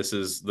happens here. This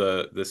is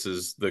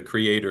the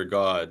creator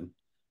God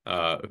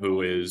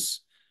who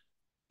is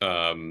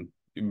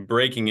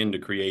breaking into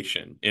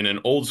creation in an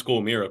old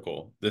school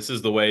miracle. This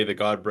is the way that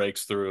God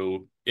breaks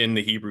through in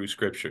the Hebrew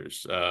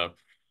scriptures.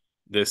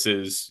 This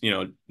is,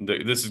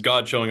 this is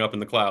God showing up in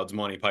the clouds,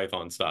 Monty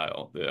Python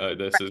style.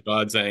 This is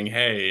God saying,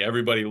 "Hey,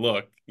 everybody,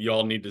 look,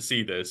 y'all need to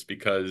see this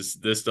because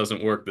this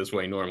doesn't work this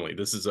way normally.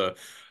 This is a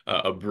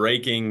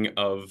breaking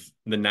of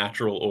the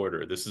natural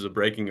order. This is a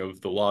breaking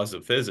of the laws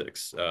of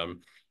physics,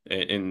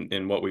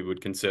 in what we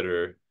would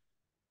consider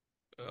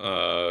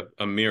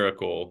a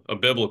miracle, a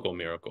biblical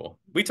miracle.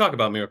 We talk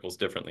about miracles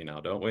differently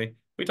now, don't we?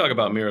 We talk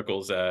about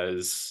miracles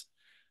as,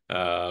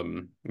 I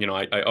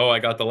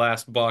got the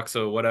last box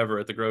of whatever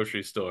at the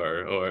grocery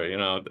store,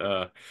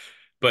 or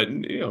but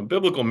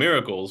biblical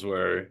miracles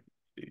were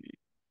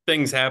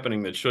things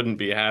happening that shouldn't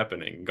be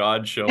happening.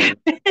 God showing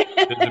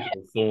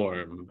physical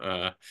form.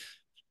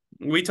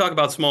 We talk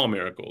about small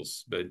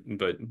miracles, but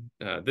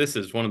this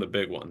is one of the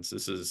big ones.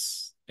 This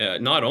is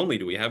not only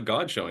do we have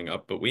God showing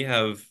up, but we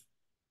have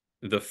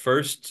the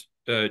first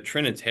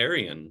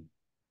Trinitarian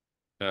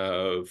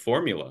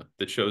formula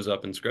that shows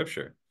up in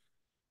Scripture.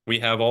 We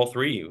have all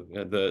three,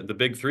 the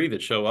big three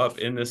that show up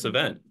in this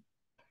event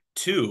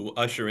to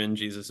usher in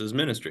Jesus's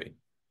ministry.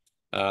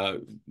 Uh,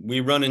 we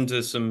run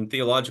into some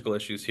theological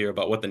issues here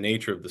about what the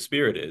nature of the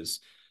Spirit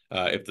is.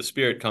 If the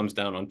Spirit comes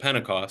down on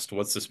Pentecost,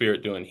 what's the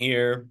Spirit doing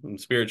here? And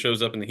the Spirit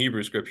shows up in the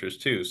Hebrew Scriptures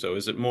too. So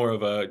is it more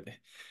of a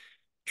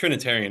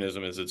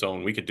Trinitarianism as its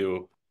own? We could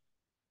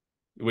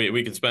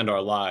spend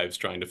our lives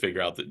trying to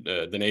figure out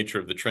the nature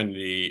of the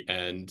Trinity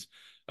and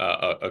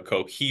a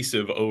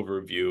cohesive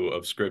overview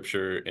of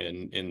Scripture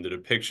in the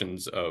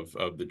depictions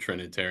of the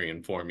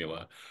Trinitarian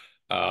formula.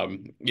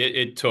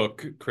 It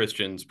took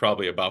Christians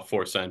probably about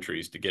 4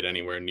 centuries to get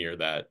anywhere near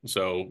that.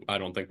 So I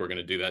don't think we're going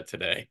to do that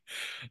today.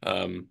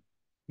 Um,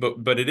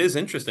 but it is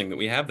interesting that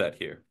we have that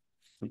here.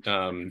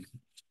 Um,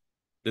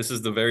 this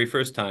is the very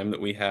first time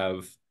that we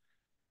have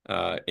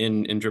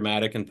in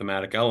dramatic and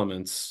thematic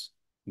elements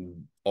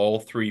all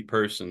three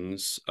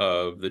persons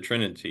of the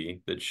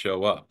Trinity that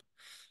show up.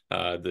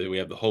 We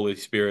have the Holy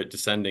Spirit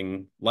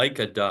descending like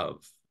a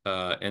dove,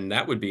 and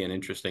that would be an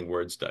interesting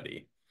word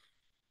study.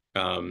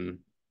 Um,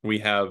 we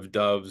have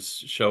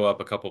doves show up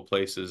a couple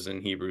places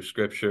in Hebrew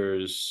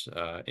scriptures,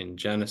 in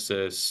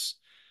Genesis,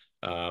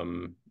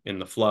 in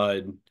the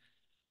flood.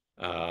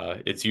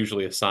 It's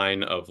usually a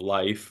sign of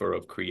life or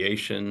of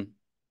creation.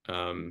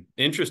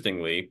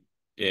 Interestingly,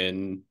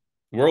 in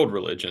world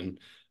religion,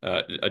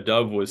 a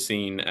dove was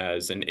seen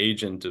as an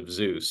agent of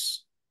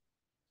Zeus,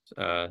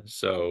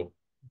 so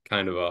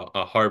kind of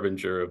a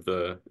harbinger of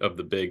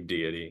the big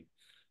deity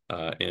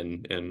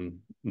in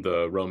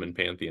the Roman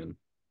pantheon.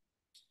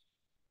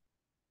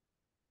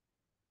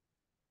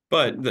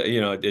 But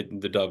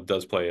the dove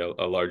does play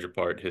a larger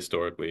part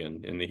historically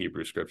in the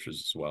Hebrew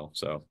scriptures as well.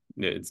 So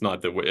it's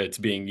not that it's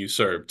being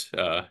usurped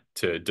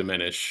to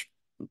diminish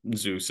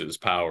Zeus's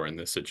power in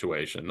this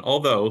situation.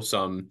 Although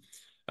some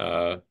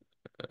uh,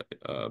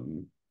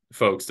 um,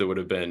 folks that would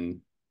have been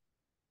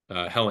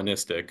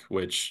Hellenistic,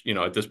 which,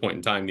 at this point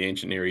in time, the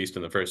ancient Near East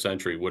in the first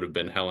century would have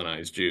been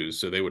Hellenized Jews.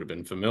 So they would have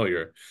been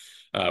familiar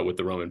with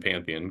the Roman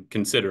pantheon,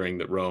 considering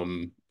that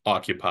Rome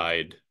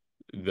occupied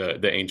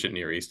the ancient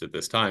Near East at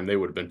this time. They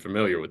would have been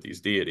familiar with these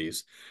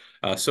deities.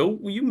 So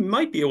you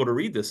might be able to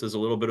read this as a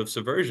little bit of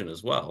subversion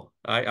as well.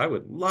 I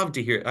would love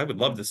to hear, I would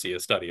love to see a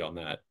study on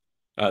that.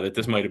 That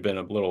this might have been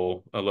a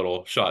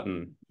little shot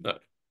in.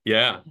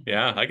 Yeah,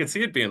 I could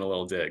see it being a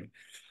little dig.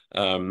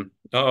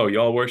 Oh,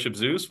 y'all worship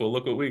Zeus? Well,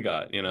 look what we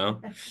got.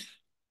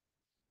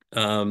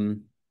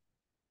 Um,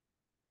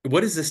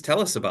 what does this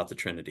tell us about the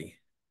Trinity?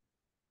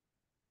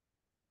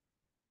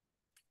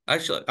 I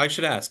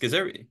should ask,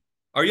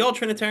 are y'all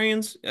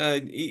Trinitarians?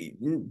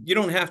 You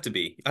don't have to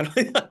be. I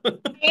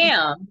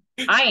am.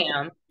 I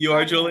am. You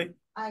are, Julie?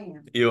 I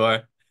am. You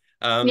are.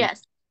 Um,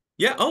 Yes.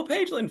 yeah, oh,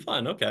 Pagelin,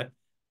 fun. Okay.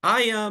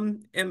 I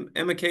am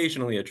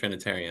occasionally a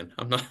Trinitarian.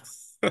 I'm not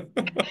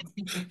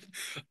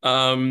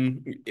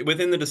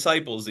within the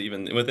disciples,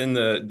 even within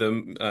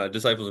the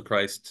disciples of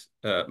Christ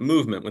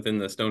movement, within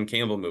the Stone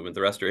Campbell movement,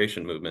 the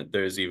Restoration movement,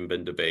 there's even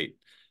been debate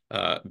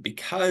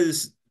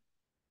because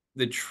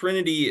the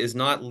Trinity is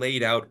not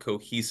laid out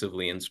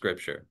cohesively in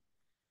Scripture.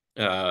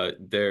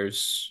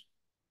 There's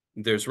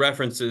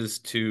references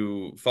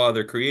to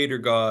Father Creator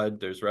God.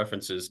 There's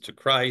references to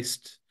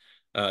Christ,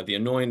 the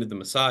Anointed, the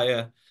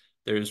Messiah.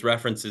 There's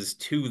references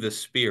to the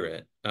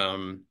Spirit.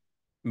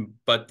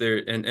 But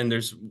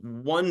there's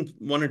one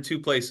or two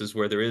places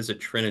where there is a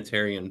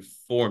Trinitarian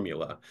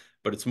formula,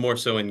 but it's more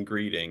so in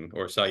greeting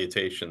or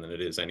salutation than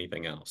it is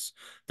anything else.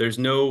 There's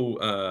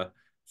no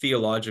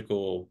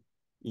theological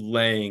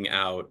laying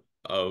out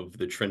of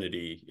the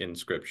Trinity in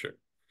Scripture.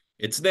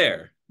 It's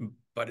there,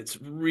 but it's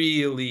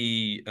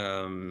really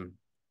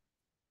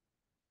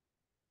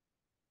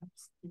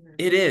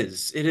it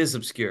is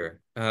obscure,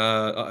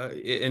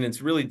 and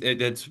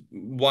it's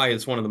why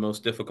it's one of the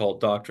most difficult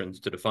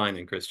doctrines to define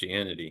in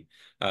Christianity.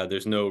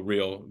 There's no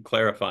real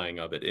clarifying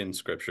of it in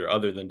Scripture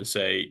other than to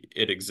say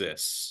it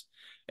exists,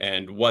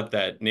 and what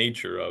that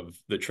nature of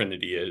the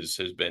Trinity is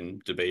has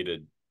been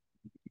debated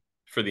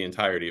for the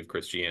entirety of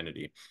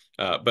Christianity.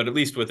 But at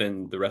least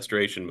within the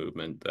Restoration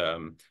movement,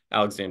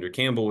 Alexander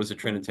Campbell was a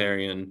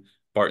Trinitarian.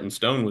 Barton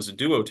Stone was a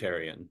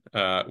duotarian,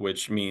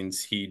 which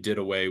means he did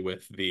away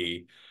with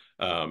the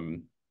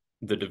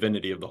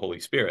divinity of the Holy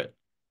Spirit.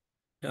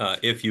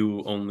 If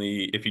you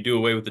do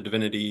away with the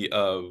divinity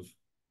of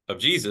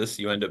Jesus,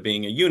 you end up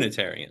being a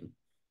Unitarian.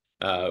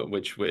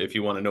 Which, if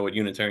you want to know what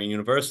Unitarian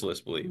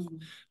Universalists believe,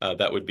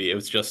 that would be it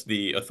was just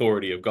the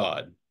authority of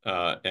God,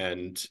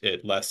 and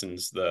it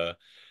lessens the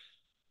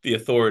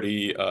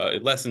authority.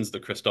 It lessens the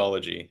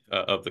Christology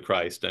of the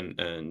Christ and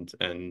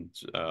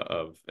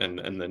the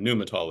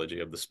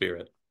pneumatology of the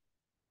Spirit.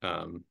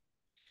 Um,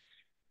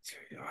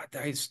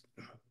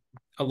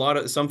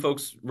 some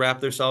folks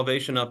wrap their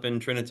salvation up in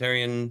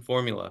Trinitarian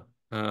formula.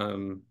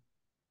 Some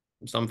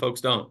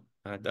folks don't.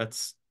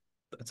 That's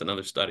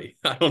another study.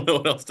 I don't know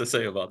what else to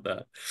say about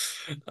that.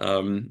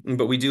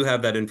 But we do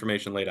have that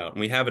information laid out, and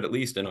we have it at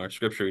least in our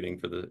scripture reading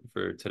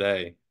for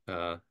today.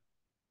 An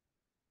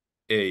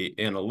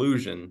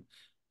allusion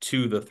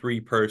to the three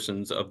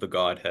persons of the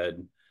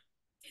Godhead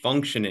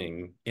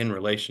functioning in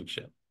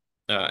relationship.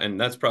 And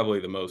that's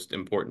probably the most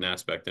important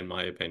aspect, in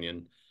my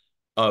opinion,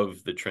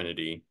 of the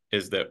Trinity,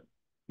 is that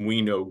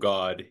we know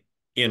God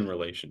in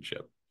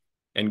relationship.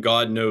 And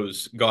God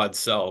knows God's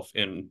self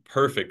in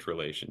perfect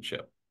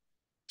relationship.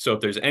 So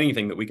if there's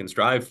anything that we can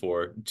strive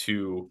for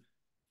to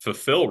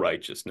fulfill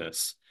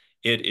righteousness,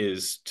 it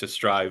is to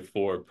strive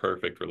for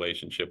perfect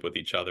relationship with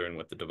each other and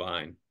with the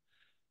divine.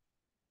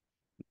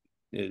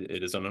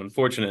 It is an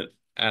unfortunate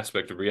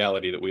aspect of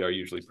reality that we are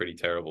usually pretty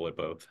terrible at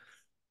both.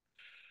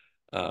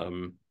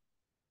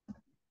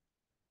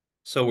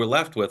 So we're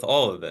left with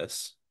all of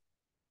this,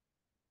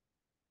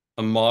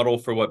 a model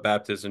for what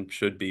baptism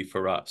should be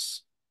for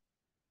us.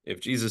 If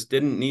Jesus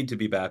didn't need to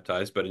be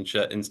baptized, but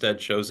instead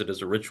shows it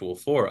as a ritual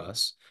for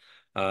us,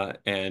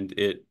 and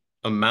it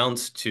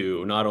amounts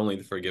to not only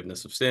the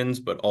forgiveness of sins,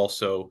 but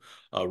also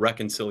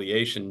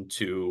reconciliation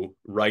to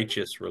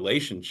righteous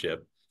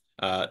relationship,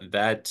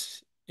 that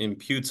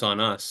imputes on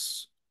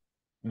us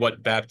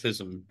what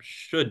baptism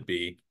should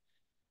be.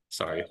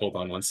 Sorry, hold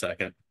on one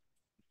second.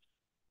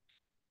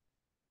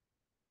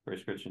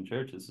 First Christian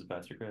Church, this is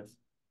Pastor Chris.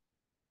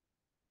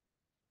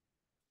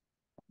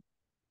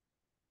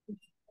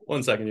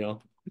 One second,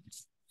 y'all.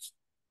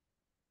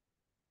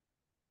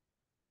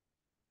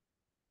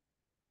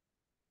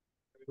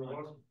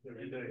 No,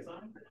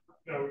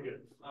 we're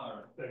good. All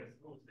right, thanks.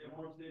 Stay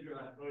warm, stay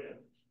dry. Oh, yeah.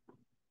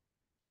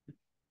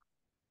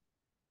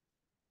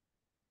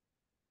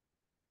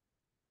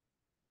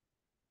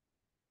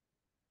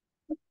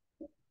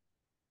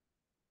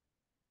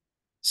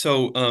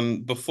 So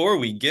before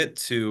we get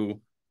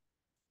to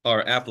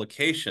our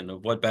application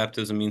of what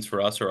baptism means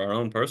for us or our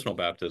own personal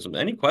baptism,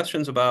 any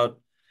questions about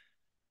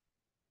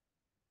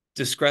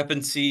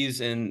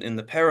discrepancies in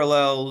the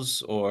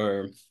parallels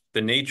or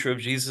the nature of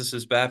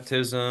Jesus's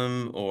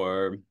baptism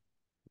or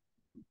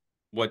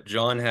what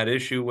John had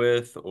issue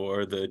with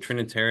or the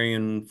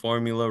Trinitarian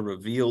formula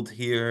revealed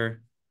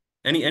here?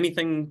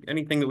 Anything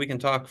that we can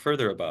talk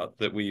further about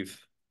that we've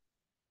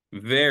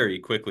very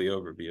quickly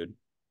overviewed?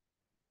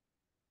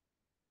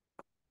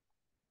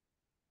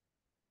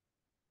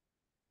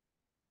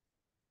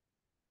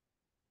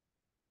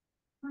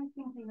 My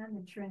thinking on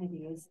the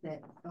Trinity is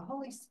that the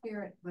Holy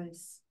Spirit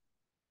was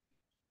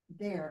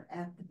there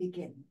at the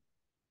beginning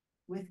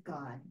with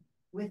God,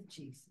 with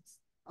Jesus,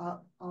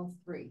 all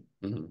three.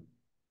 Mm-hmm.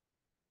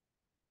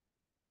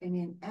 And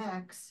in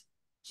Acts,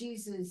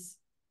 Jesus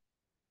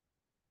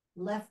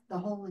left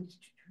the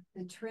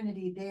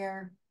Trinity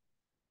there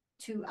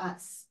to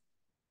us,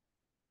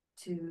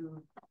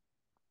 to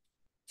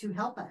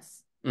help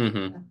us.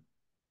 Mm-hmm.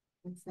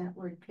 What's that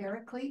word?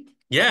 Paraclete?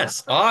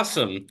 Yes,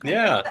 awesome.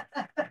 Yeah.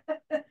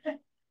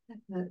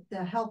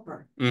 The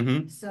helper.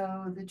 Mm-hmm.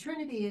 So the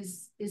Trinity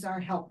is our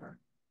helper.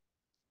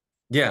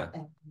 Yeah.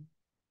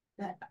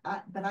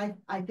 But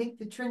I think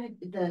the Trinity,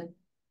 the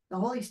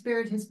Holy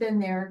Spirit has been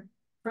there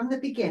from the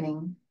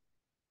beginning,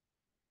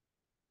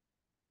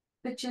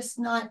 but just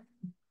not,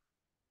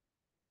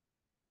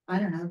 I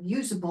don't know,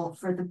 usable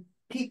for the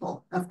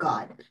people of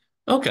God.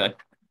 Okay.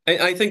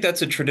 I think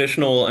that's a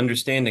traditional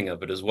understanding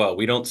of it as well.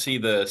 We don't see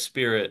the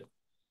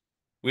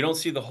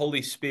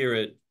Holy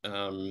Spirit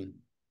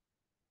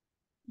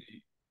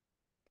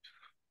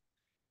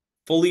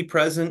fully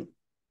present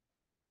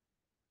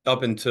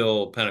up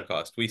until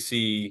Pentecost. We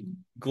see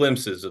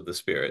glimpses of the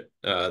Spirit.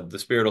 The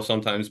Spirit will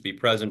sometimes be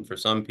present for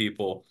some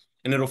people,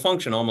 and it'll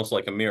function almost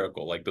like a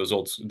miracle, like those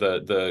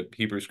the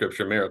Hebrew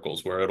Scripture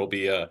miracles, where it'll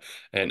be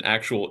an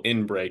actual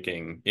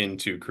inbreaking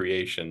into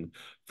creation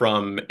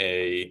from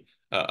a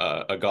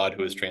God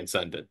who is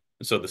transcendent.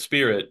 So the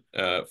Spirit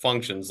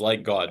functions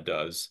like God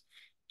does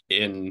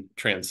in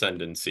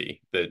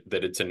transcendency, that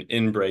it's an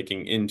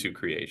inbreaking into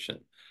creation.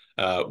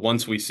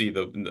 Once we see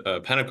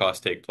the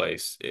Pentecost take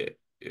place,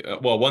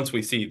 once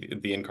we see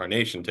the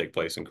incarnation take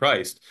place in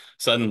Christ,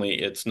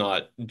 suddenly it's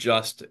not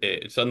just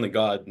suddenly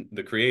God,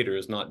 the Creator,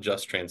 is not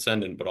just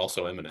transcendent but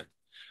also immanent.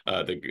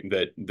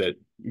 That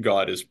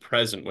God is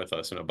present with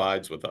us and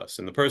abides with us.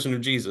 In the person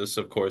of Jesus,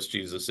 of course,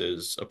 Jesus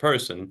is a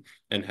person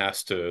and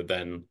has to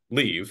then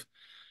leave.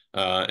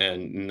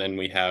 And then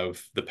we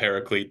have the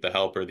Paraclete, the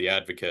Helper, the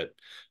Advocate,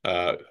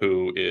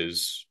 who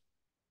is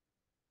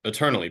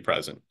eternally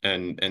present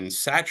and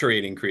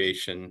saturating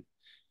creation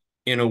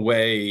in a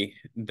way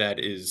that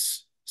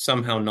is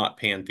somehow not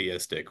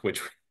pantheistic,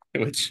 which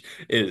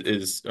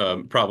is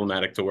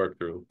problematic to work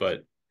through,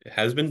 but it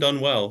has been done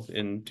well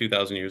in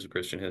 2,000 years of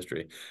Christian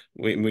history.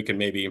 We can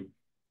maybe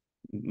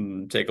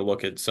take a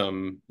look at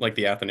some, like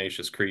the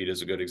Athanasius Creed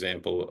is a good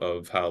example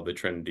of how the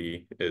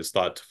Trinity is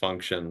thought to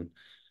function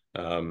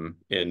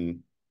in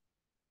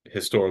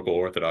historical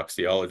Orthodox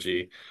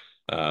theology.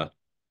 But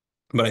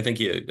I think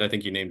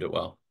you named it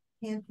well.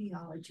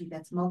 Pantheology,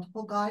 that's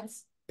multiple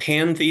gods.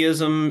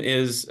 Pantheism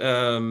is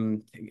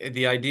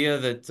the idea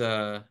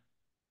that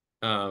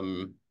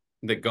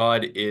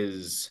God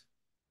is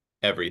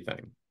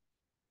everything.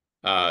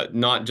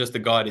 Not just that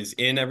God is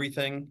in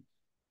everything,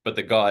 but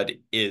that God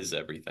is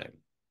everything.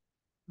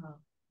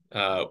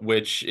 Oh.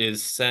 Which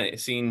is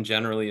seen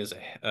generally as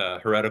a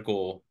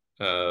heretical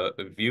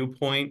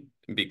viewpoint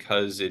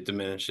because it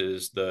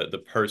diminishes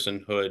the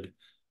personhood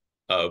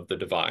of the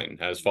divine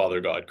as Father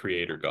God,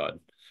 Creator God.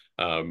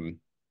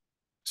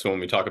 So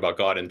when we talk about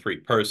God in three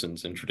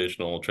persons in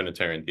traditional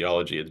Trinitarian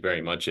theology, it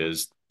very much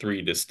is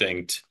three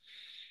distinct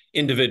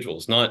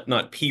individuals,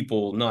 not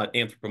people, not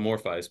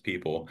anthropomorphized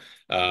people,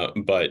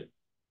 but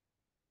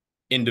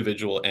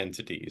individual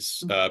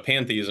entities.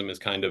 Pantheism is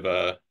kind of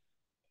a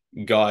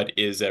God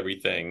is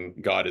everything,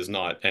 God is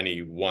not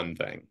any one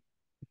thing.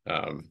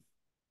 And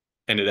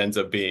it ends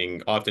up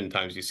being,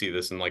 oftentimes you see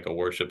this in like a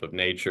worship of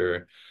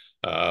nature,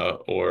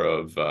 or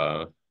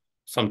of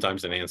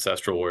sometimes an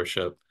ancestral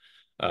worship,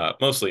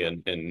 mostly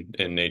in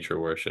nature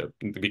worship,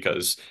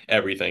 because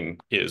everything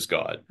is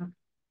God.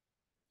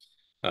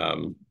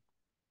 Um,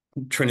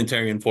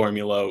 Trinitarian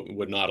formula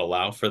would not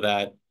allow for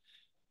that,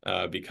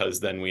 because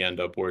then we end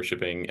up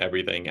worshiping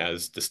everything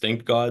as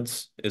distinct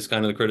gods, is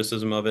kind of the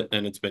criticism of it,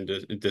 and it's been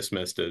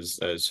dismissed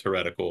as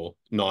heretical,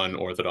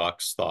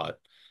 non-Orthodox thought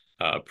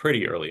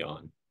pretty early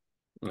on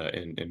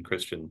in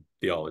Christian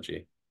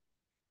theology.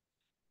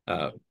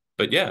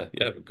 But yeah,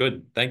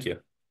 good. Thank you.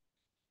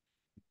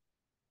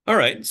 All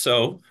right,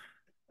 so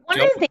One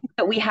of Joe. the things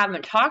that we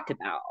haven't talked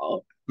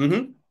about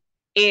Mm-hmm.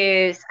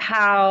 is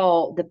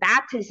how the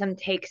baptism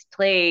takes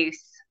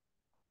place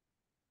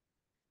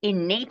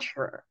in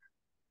nature.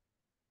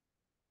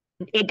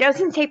 It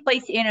doesn't take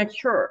place in a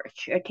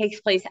church. It takes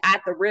place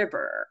at the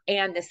river,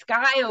 and the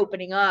sky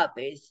opening up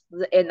is,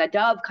 and the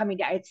dove coming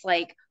down. It's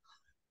like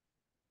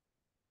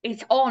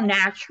it's all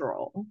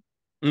natural.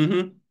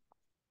 Mm-hmm.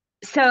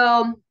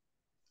 So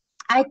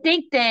I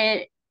think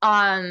that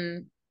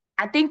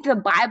I think the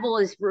Bible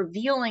is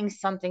revealing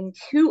something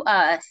to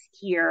us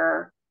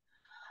here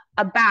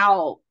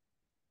about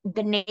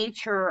the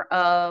nature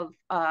of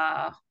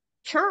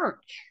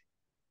church.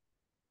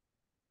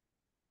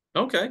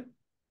 Okay.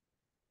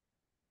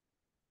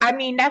 I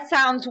mean, that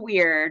sounds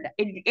weird.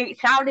 It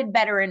sounded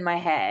better in my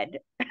head.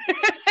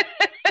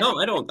 No,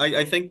 I don't.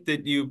 I think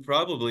that you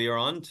probably are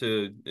on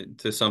to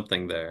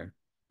something there.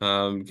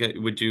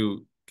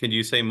 Could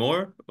you say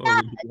more, or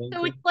would you want So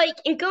to? it's like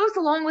it goes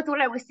along with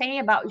what I was saying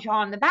about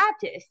John the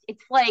Baptist.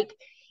 It's like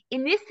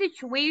in this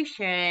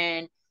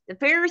situation, the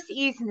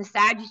Pharisees and the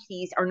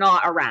Sadducees are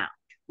not around,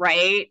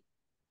 right?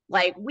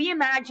 Like we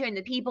imagine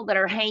the people that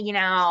are hanging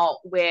out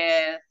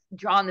with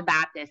John the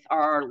Baptist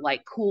are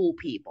like cool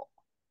people.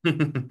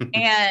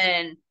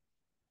 And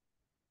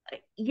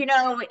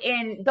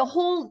in the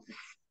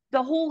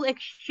whole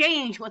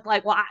exchange with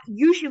like, well,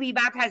 you should be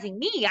baptizing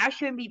me. I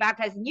shouldn't be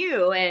baptizing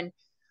you. And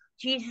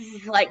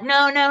Jesus is like,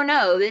 no, no,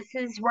 no, this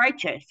is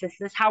righteous. This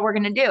is how we're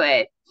going to do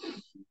it.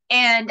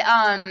 And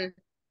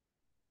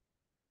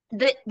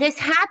this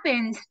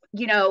happens,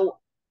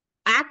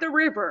 at the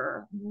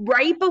river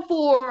right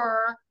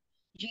before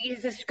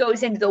Jesus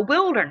goes into the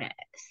wilderness.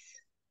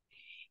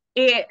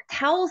 It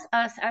tells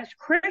us as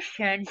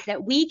Christians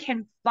that we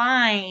can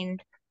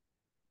find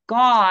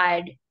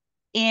God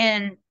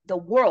in the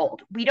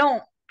world. We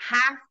don't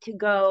have to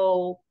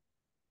go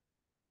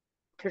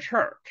to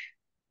church.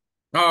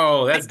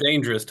 Oh, that's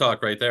dangerous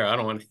talk right there. I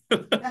don't want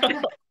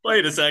to.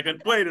 Wait a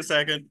second. Wait a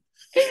second.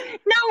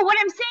 No, what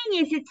I'm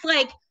saying is it's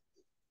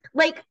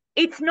like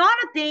it's not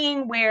a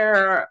thing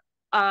where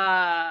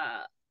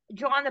uh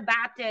John the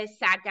Baptist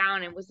sat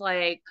down and was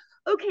like,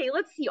 okay,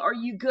 let's see, are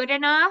you good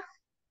enough?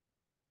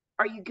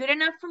 Are you good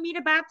enough for me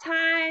to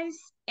baptize?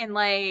 And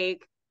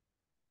like,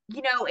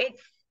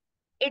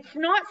 it's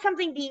not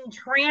something being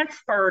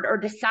transferred or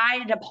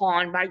decided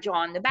upon by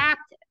John the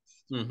Baptist.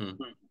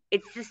 Mm-hmm.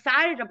 It's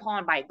decided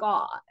upon by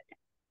God.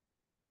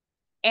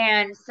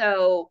 And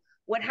so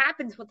what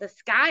happens with the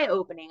sky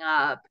opening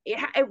up,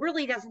 it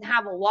really doesn't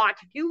have a lot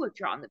to do with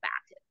John the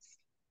Baptist.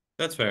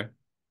 That's fair.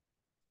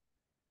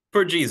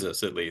 For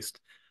Jesus, at least.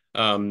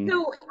 Um,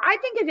 So I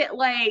think of it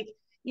like,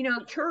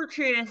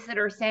 churches that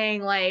are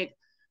saying like,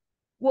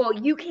 well,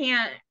 you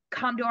can't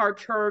come to our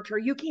church, or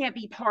you can't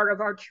be part of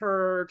our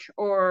church,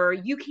 or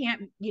you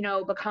can't,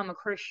 become a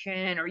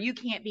Christian, or you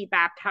can't be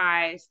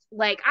baptized.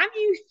 Like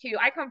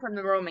I come from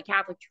the Roman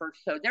Catholic Church,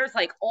 so there's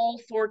like all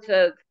sorts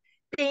of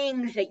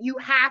things that you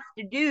have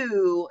to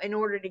do in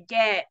order to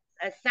get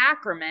a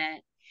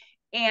sacrament.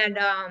 And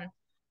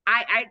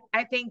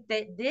I think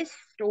that this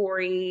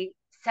story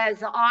says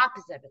the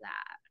opposite of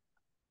that.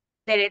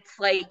 That it's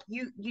like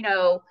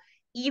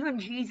even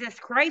Jesus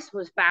Christ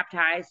was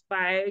baptized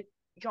by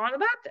John the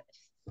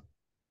Baptist.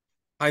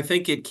 I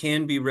think it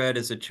can be read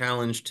as a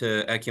challenge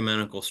to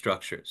ecumenical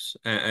structures,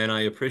 and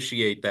I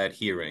appreciate that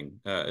hearing,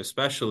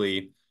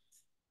 especially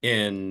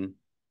in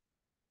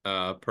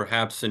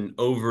perhaps an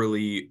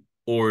overly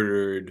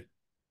ordered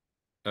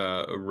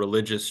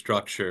religious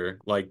structure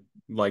like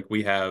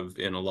we have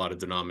in a lot of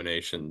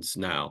denominations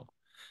now.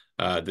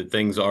 That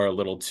things are a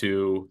little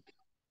too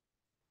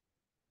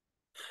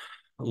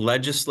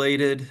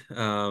legislated.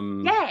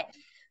 Yes.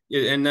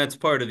 And that's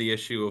part of the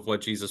issue of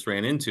what Jesus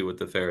ran into with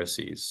the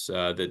Pharisees,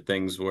 that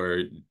things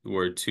were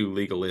too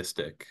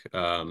legalistic.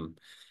 So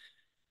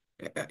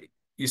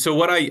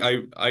what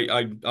I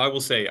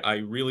will say, I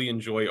really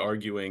enjoy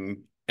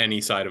arguing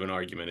any side of an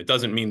argument. It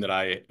doesn't mean that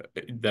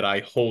I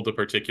hold a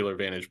particular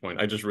vantage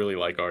point. I just really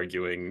like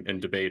arguing and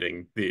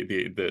debating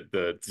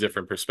the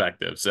different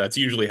perspectives. That's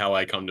usually how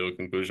I come to a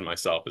conclusion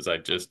myself, is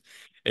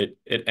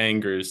it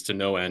angers to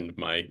no end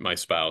my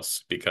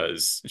spouse,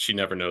 because she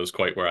never knows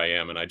quite where I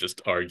am, and I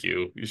just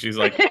argue. She's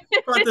like, I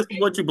thought this is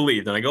what you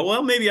believed. And I go,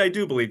 well, maybe I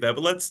do believe that,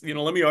 but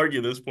let me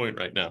argue this point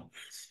right now.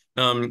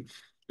 Um,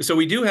 so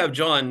we do have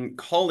John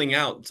calling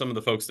out some of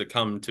the folks that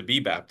come to be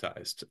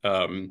baptized,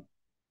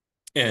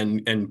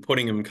 and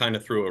putting them kind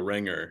of through a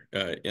ringer.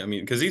 I mean,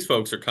 because these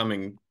folks are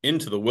coming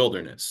into the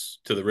wilderness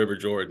to the River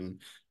Jordan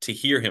to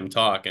hear him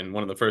talk, and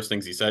one of the first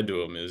things he said to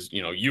them is,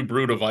 "You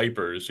brood of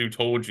vipers, who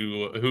told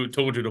you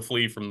to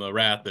flee from the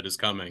wrath that is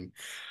coming?"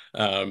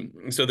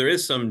 So there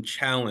is some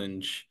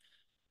challenge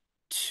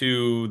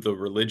to the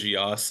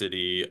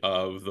religiosity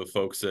of the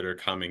folks that are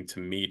coming to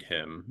meet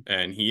him.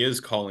 And he is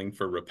calling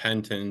for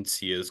repentance.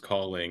 He is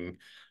calling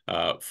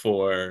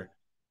for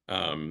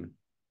um,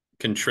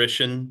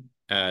 contrition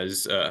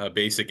as a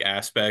basic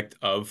aspect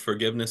of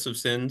forgiveness of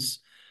sins.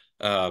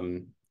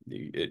 Um,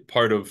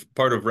 part of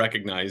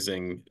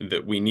recognizing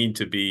that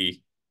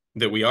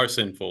we are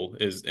sinful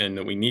is, and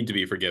that we need to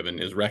be forgiven,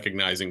 is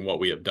recognizing what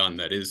we have done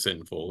that is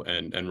sinful,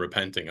 and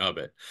repenting of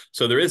it.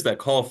 So there is that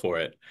call for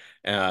it.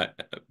 Uh,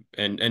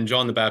 and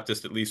John the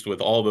Baptist, at least with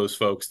all those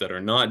folks that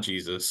are not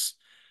Jesus,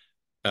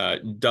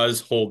 does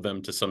hold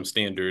them to some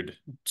standard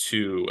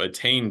to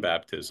attain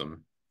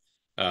baptism.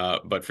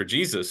 But for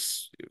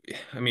Jesus,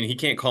 I mean, he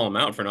can't call them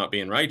out for not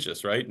being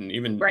righteous, right?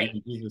 And Right.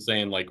 even Jesus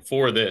saying, like,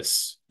 for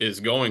this is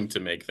going to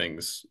make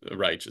things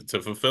righteous,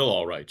 to fulfill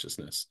all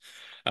righteousness.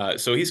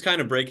 So he's kind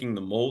of breaking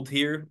the mold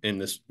here in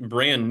this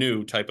brand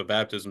new type of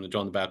baptism that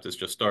John the Baptist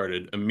just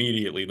started.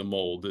 Immediately, the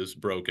mold is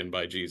broken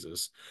by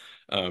Jesus.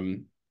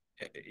 Um,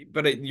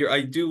 but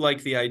I do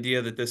like the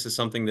idea that this is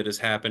something that is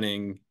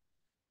happening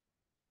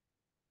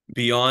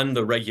beyond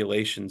the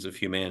regulations of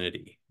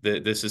humanity.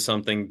 That this is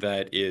something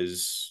that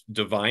is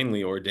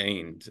divinely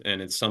ordained,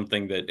 and it's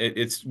something that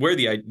it's where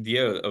the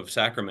idea of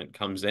sacrament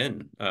comes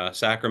in.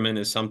 Sacrament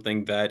is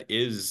something that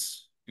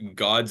is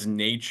God's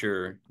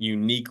nature,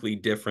 uniquely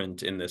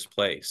different in this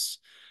place.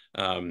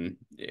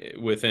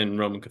 Within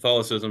Roman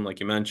Catholicism,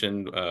 like you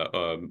mentioned,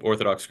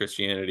 Orthodox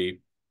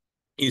Christianity,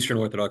 Eastern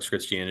Orthodox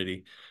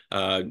Christianity,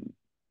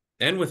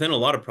 and within a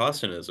lot of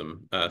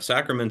Protestantism,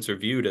 sacraments are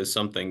viewed as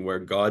something where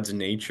God's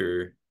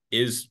nature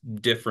is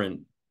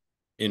different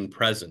in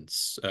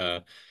presence.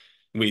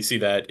 We see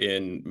that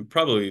in,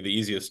 probably the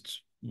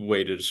easiest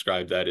way to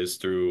describe that is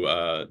through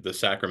the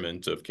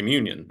sacrament of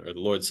communion, or the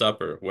Lord's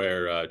Supper,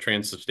 where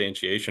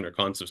transubstantiation or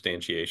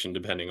consubstantiation,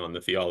 depending on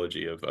the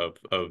theology of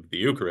the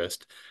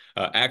Eucharist,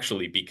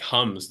 actually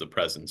becomes the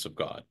presence of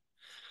God,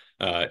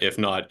 if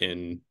not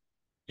in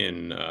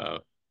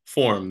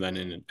form, then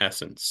in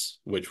essence,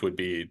 which would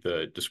be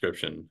the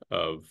description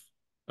of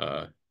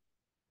uh,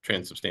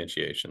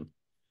 transubstantiation.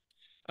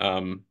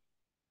 Um,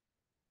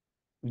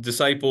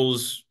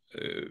 Disciples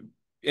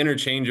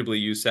interchangeably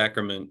use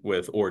sacrament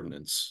with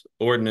ordinance.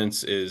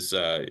 Ordinance is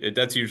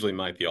that's usually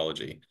my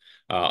theology.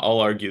 I'll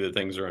argue that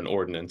things are an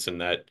ordinance,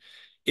 and that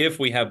if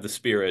we have the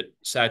Spirit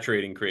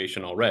saturating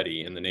creation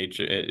already in the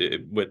nature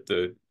with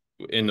the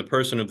in the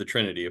person of the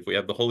Trinity, if we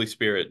have the Holy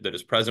Spirit that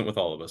is present with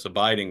all of us,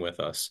 abiding with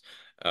us,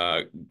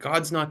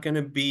 God's not going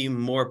to be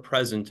more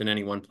present in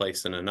any one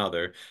place than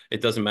another.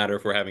 It doesn't matter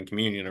if we're having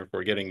communion or if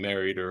we're getting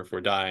married or if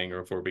we're dying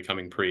or if we're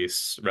becoming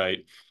priests, right?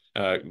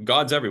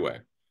 God's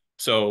everywhere.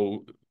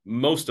 So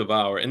most of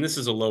our, and this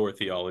is a lower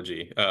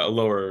theology, a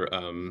lower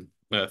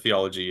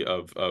theology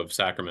of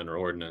sacrament or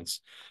ordinance,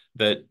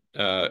 that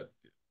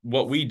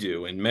what we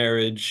do in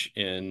marriage,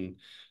 in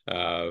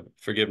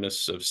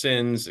forgiveness of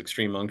sins,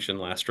 extreme unction,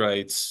 last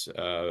rites,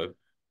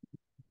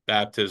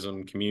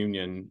 baptism,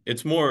 communion,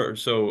 it's more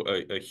so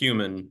a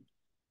human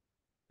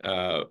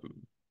uh,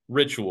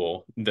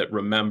 ritual that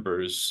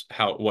remembers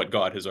what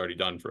God has already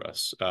done for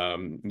us.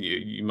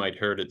 You might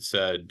heard it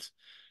said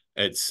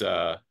it's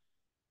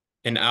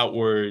an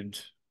outward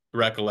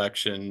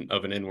recollection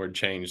of an inward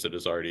change that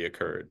has already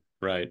occurred,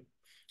 right?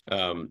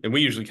 And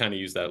we usually kind of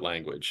use that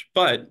language,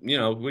 but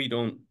we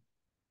don't.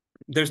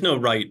 There's no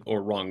right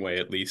or wrong way,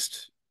 at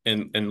least,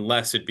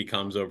 unless it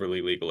becomes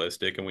overly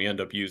legalistic, and we end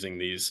up using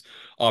these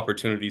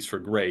opportunities for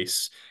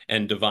grace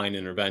and divine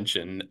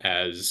intervention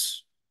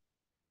as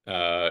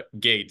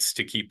gates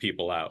to keep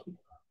people out.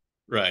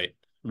 Right,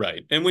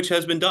 right, and which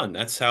has been done.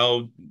 That's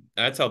how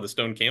the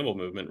Stone Campbell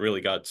movement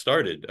really got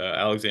started.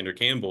 Alexander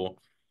Campbell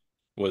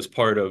was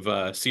part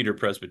of Cedar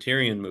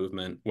Presbyterian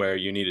movement, where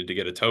you needed to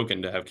get a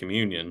token to have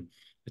communion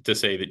to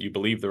say that you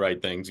believed the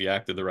right things, you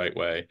acted the right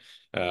way.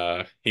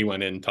 He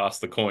went in,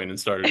 tossed the coin, and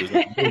started his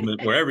own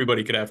movement where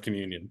everybody could have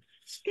communion.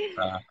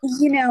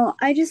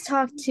 I just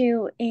talked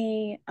to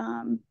a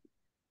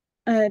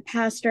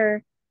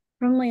pastor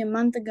probably a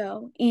month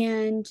ago,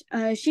 and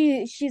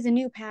she's a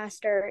new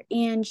pastor,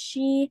 and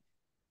she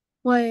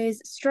was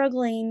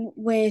struggling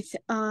with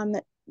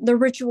the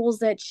rituals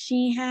that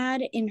she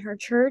had in her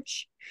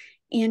church,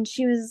 and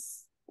she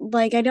was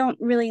like, I don't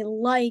really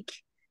like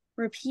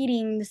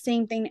repeating the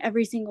same thing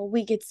every single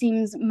week. It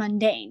seems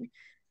mundane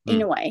in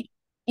Hmm. a way.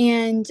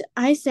 And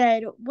I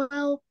said,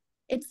 well,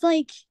 it's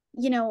like,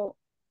 you know,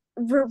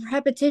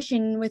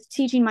 repetition with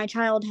teaching my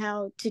child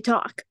how to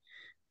talk,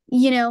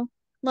 you know,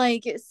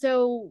 like,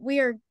 so we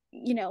are,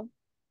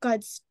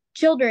 God's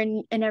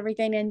children and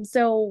everything. And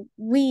so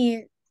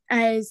we,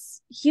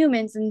 as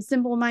humans and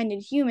simple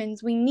minded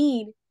humans, we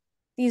need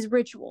these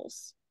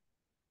rituals,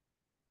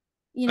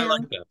 you I know?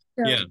 like that.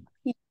 Yeah.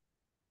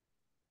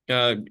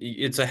 So,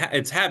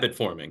 It's habit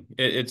forming.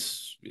 To me,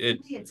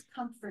 it's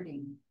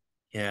comforting.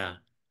 Yeah.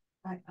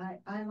 I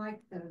like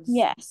those.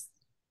 yes,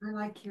 I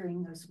like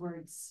hearing those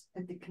words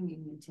at the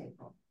communion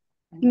table.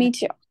 And me that's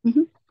too.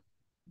 Mhm.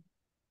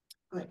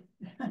 good.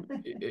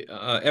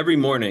 Every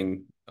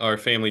morning our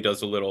family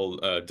does a little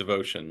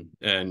devotion,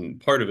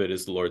 and part of it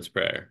is the Lord's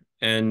Prayer.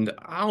 And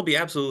I'll be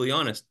absolutely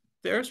honest,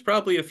 there's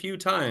probably a few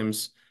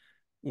times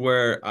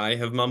where I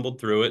have mumbled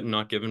through it and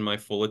not given my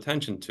full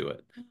attention to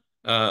it.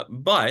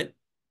 But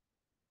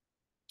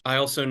I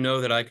also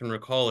know that I can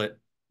recall it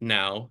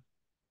now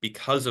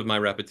because of my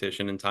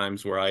repetition in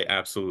times where I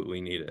absolutely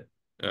need it,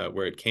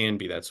 where it can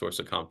be that source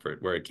of comfort,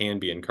 where it can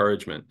be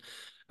encouragement.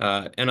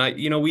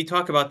 We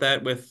talk about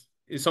that with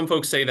some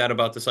folks say that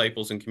about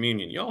disciples and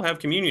communion. You all have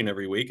communion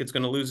every week. It's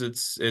going to lose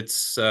its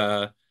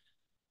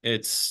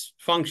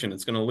function.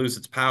 It's going to lose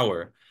its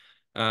power.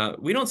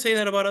 We don't say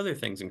that about other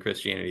things in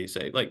Christianity.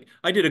 Say, like,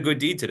 I did a good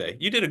deed today.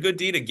 You did a good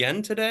deed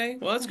again today?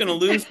 Well, that's going to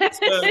lose its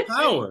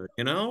power.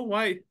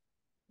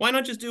 Why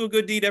not just do a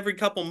good deed every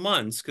couple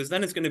months? Because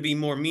then it's going to be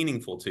more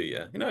meaningful to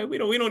you. We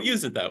don't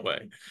use it that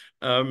way.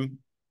 Um,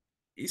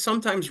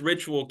 Sometimes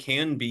ritual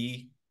can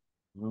be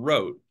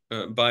rote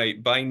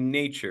by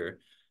nature.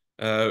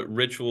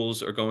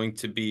 Rituals are going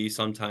to be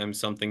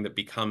sometimes something that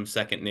becomes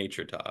second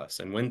nature to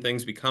us, and when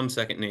things become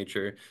second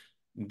nature,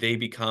 they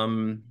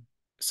become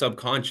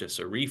subconscious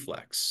or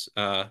reflex.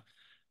 But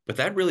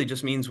that really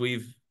just means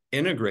we've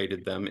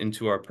integrated them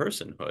into our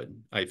personhood.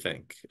 I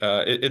think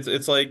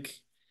it's like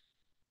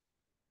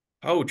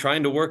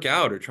trying to work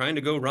out or trying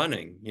to go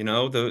running.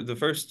 The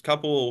first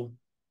couple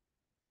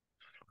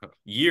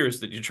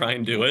years that you try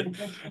and do it,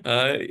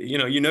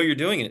 you're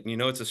doing it,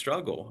 and it's a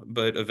struggle.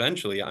 But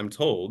eventually, I'm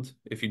told,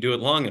 if you do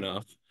it long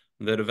enough,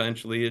 that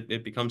eventually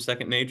it becomes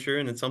second nature,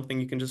 and it's something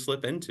you can just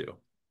slip into.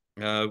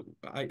 Uh,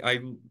 I, I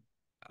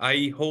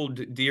I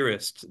hold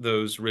dearest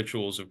those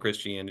rituals of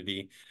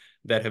Christianity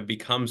that have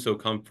become so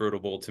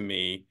comfortable to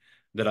me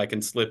that I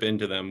can slip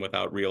into them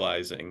without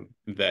realizing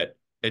that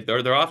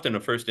they're often a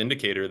first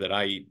indicator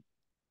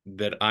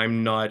that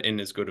I'm not in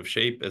as good of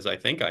shape as I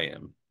think I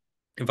am.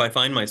 If I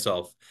find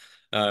myself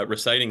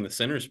reciting the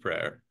sinner's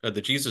prayer,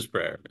 the Jesus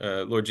prayer,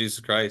 Lord Jesus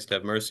Christ,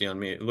 have mercy on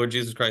me. Lord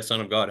Jesus Christ,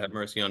 Son of God, have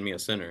mercy on me, a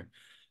sinner.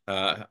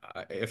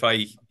 If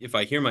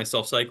I hear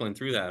myself cycling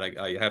through that,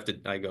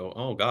 I go,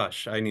 oh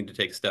gosh, I need to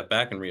take a step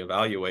back and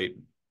reevaluate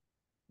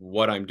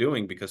what I'm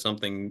doing, because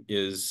something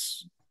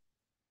is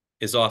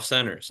off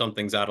center.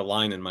 Something's out of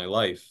line in my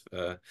life.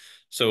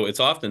 So it's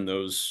often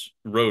those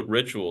rote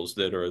rituals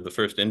that are the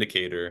first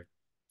indicator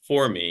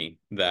for me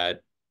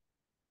that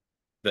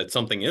that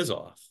something is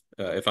off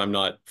if I'm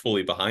not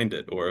fully behind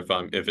it, or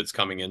if it's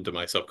coming into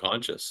my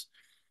subconscious.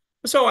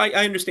 So I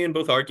understand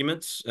both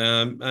arguments,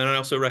 and I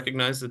also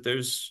recognize that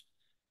there's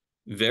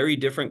very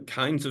different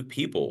kinds of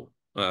people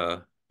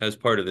as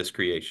part of this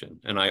creation,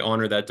 and I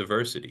honor that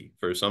diversity.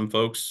 For some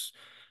folks,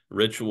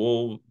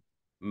 ritual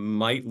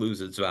might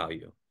lose its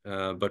value,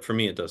 but for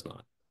me, it does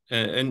not.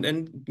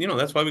 And you know,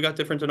 that's why we got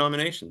different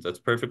denominations. That's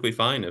perfectly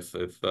fine if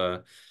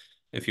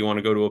you want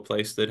to go to a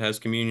place that has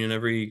communion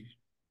every,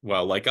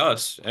 well, like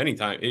us,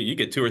 anytime you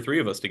get two or three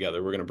of us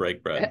together, we're going to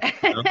break bread.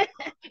 You know?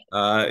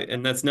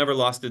 And that's never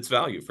lost its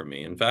value for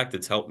me. In fact,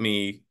 it's helped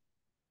me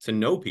to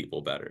know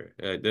people better.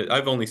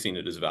 I've only seen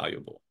it as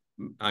valuable.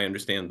 I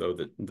understand though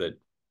that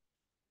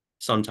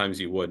sometimes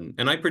you wouldn't,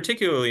 and I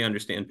particularly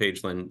understand,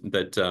 Pagelin,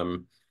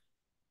 that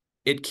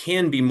it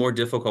can be more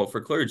difficult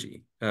for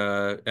clergy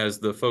as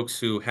the folks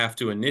who have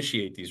to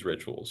initiate these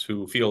rituals,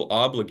 who feel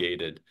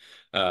obligated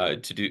to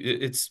do.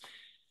 It's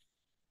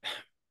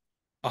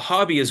a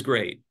hobby is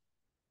great,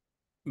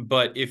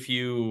 but if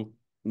you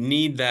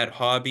need that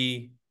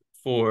hobby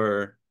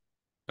for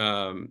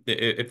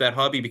if that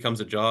hobby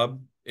becomes a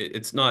job,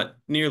 it's not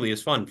nearly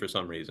as fun for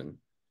some reason.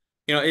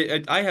 You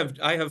know, I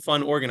have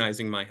fun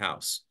organizing my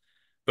house,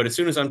 but as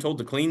soon as I'm told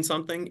to clean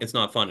something, it's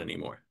not fun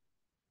anymore.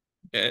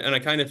 And I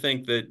kind of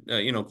think that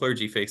you know,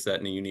 clergy face that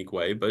in a unique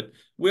way, but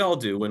we all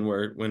do when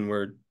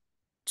we're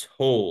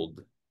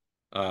told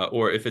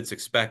or if it's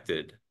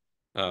expected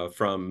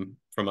from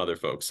other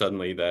folks.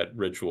 Suddenly, that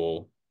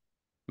ritual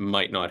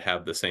might not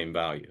have the same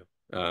value.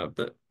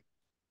 But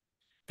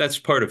that's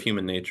part of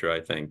human nature,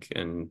 I think,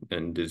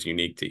 and is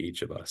unique to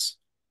each of us.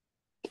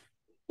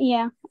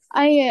 Yeah,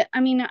 I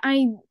mean,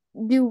 I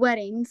do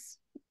weddings,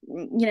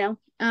 you know.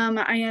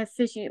 I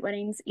officiate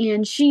weddings,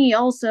 and she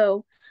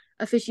also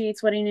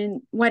officiates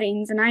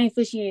weddings, and I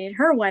officiated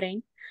her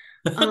wedding.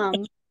 Um,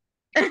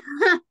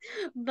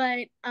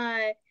 but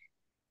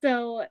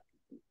so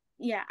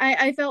yeah,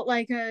 I felt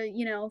like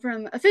you know,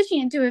 from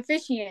officiant to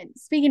officiant,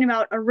 speaking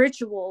about a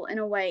ritual in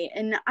a way,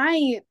 and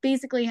I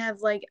basically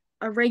have like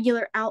a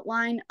regular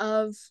outline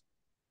of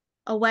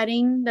a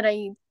wedding that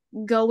I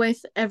go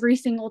with every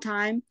single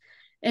time.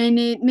 And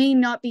it may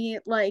not be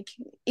like,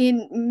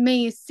 it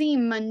may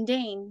seem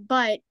mundane,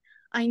 but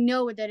I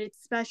know that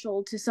it's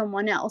special to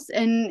someone else.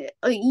 And,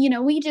 you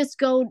know, we just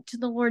go to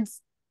the Lord's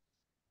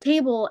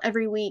table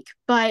every week,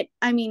 but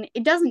I mean,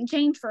 it doesn't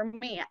change for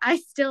me. I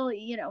still,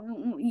 you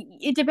know,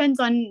 it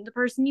depends on the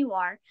person you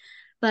are,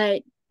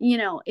 but, you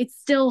know, it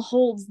still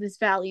holds this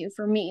value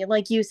for me,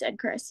 like you said,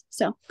 Chris.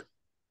 So,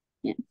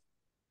 yeah.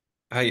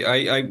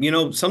 You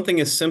know, something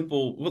as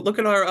simple. Look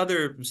at our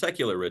other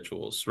secular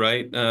rituals,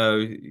 right?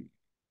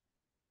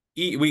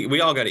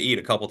 We all got to eat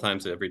a couple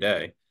times every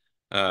day,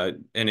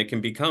 and it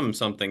can become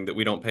something that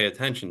we don't pay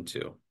attention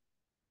to.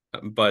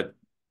 But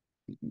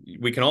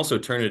we can also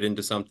turn it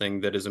into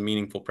something that is a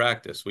meaningful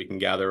practice. We can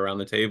gather around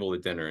the table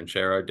at dinner and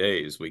share our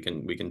days. We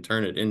can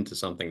turn it into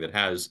something that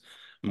has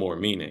more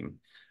meaning.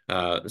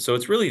 So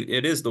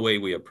it is the way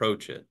we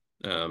approach it.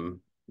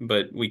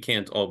 But we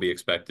can't all be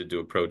expected to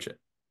approach it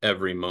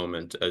every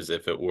moment as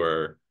if it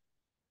were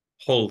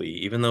holy,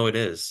 even though it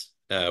is.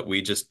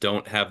 We just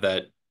don't have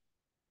that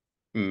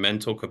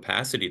mental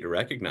capacity to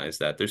recognize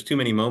that. There's too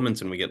many moments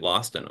and we get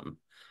lost in them.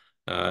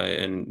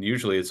 And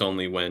usually it's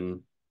only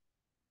when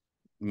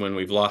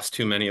we've lost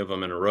too many of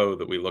them in a row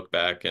that we look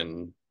back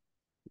and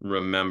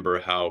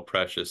remember how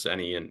precious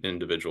any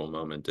individual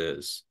moment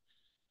is.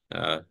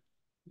 Uh,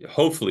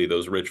 Hopefully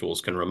those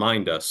rituals can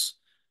remind us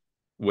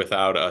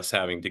without us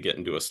having to get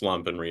into a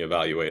slump and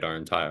reevaluate our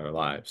entire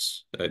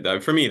lives.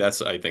 For me,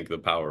 that's, I think, the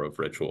power of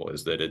ritual,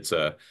 is that it's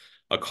a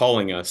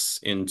calling us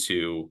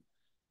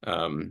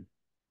um,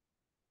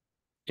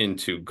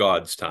 into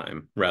God's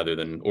time rather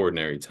than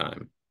ordinary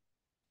time.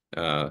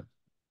 Uh,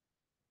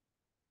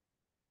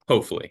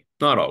 Hopefully,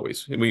 not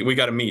always. We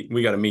got to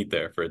meet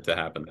there for it to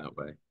happen that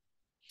way.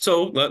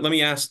 So let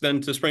me ask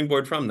then, to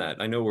springboard from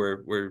that. I know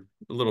we're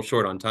a little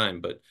short on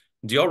time, but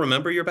do y'all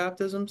remember your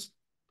baptisms?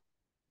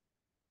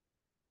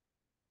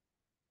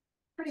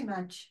 Pretty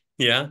much,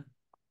 Yeah.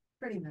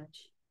 pretty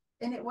much.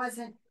 And it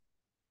wasn't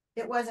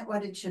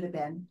what it should have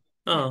been.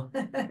 Oh.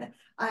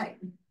 I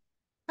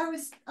I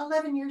was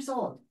 11 years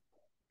old.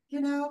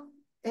 You know,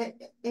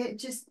 it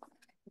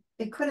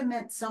could have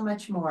meant so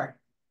much more,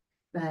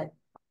 but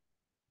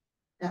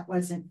that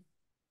wasn't,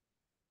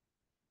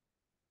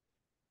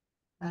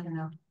 I don't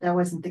know, that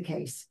wasn't the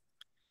case.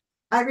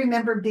 I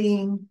remember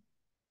being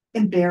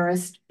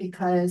embarrassed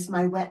because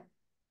my wet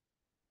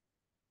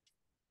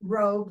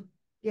robe,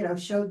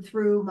 showed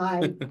through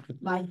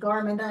my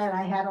garment that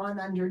I had on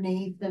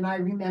underneath. And I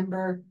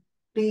remember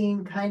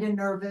being kind of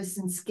nervous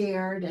and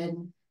scared,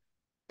 and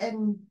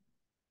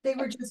they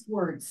were just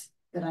words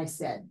that I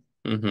said.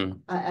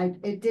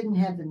 Mm-hmm. It didn't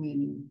have the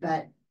meaning,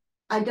 but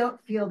I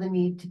don't feel the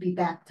need to be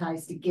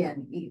baptized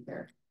again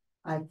either.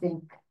 I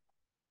think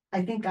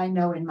I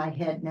know in my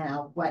head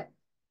now what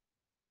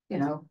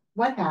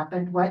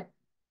happened, what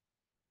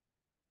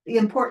the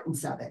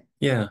importance of it.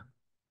 Yeah.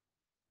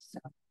 So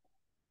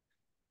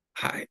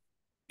I,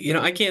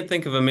 I can't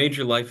think of a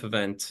major life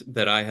event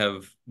that I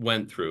have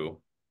went through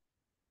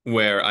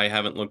where I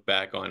haven't looked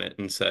back on it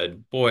and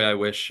said, boy, I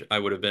wish I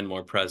would have been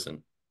more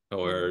present.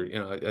 Or,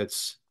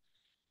 it's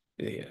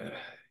yeah,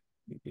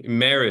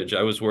 marriage.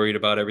 I was worried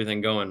about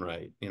everything going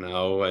right,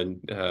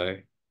 and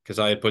because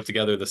I had put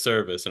together the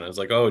service and I was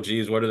like, oh,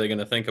 geez, what are they going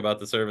to think about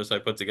the service I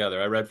put together?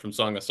 I read from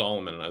Song of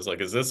Solomon and I was like,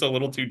 is this a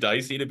little too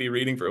dicey to be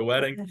reading for a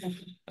wedding?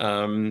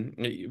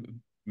 The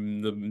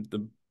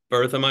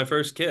birth of my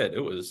first kid,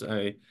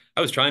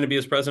 I was trying to be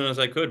as present as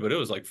I could, but it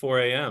was like 4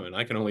 a.m. and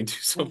I can only do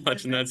so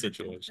much in that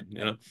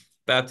situation.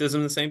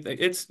 Baptism, the same thing.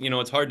 It's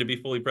hard to be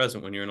fully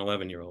present when you're an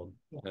 11-year-old,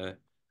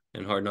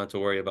 and hard not to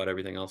worry about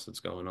everything else that's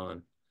going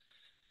on.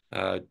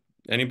 Uh,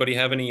 Anybody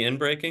have any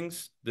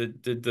inbreakings?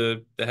 Did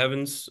the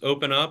heavens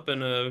open up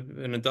and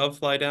a dove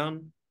fly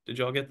down? Did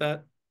y'all get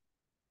that?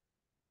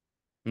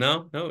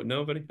 No, no,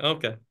 nobody.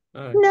 Okay,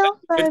 all right. No,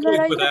 It's but always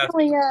I worth asking.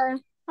 definitely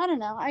I don't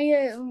know.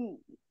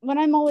 When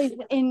I'm always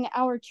in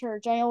our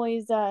church, I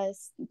always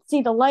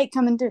see the light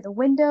coming through the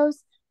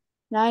windows,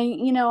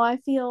 and I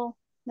feel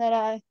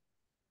that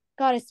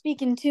God is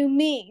speaking to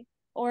me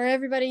or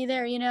everybody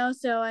there,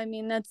 So I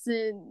mean, that's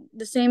the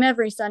same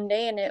every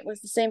Sunday, and it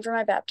was the same for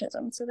my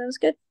baptism, so that was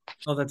good.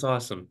 Oh, that's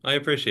awesome. I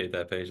appreciate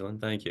that, Paisley.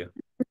 Thank you.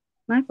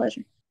 My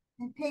pleasure.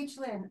 And Paige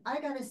Lynn, I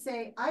gotta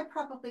say, I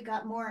probably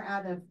got more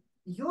out of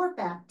your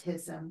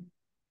baptism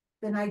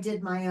than I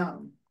did my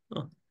own.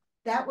 Oh.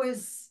 That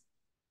was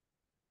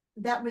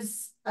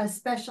a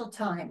special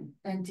time,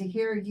 and to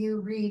hear you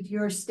read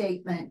your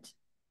statement,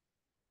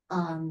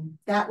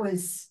 that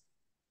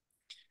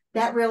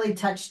really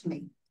touched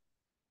me.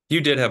 You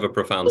did have a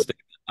profound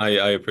statement. I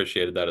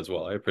appreciated that as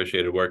well. I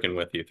appreciated working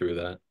with you through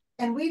that.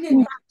 And we didn't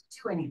have to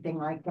do anything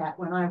like that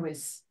when I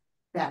was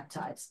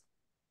baptized.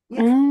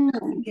 You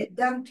get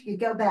dunked, you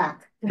go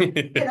back.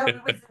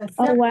 It was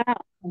Oh wow.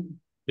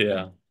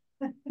 Yeah.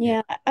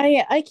 Yeah,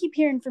 I keep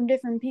hearing from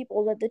different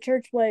people that the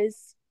church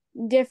was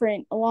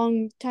different a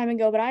long time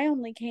ago, but I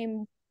only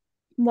came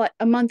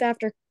a month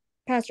after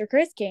Pastor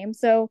Chris came,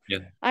 so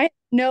Yeah. I have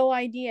no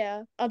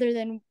idea other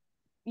than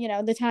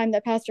the time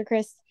that Pastor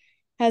Chris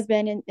has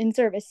been in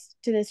service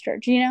to this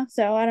church,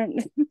 so I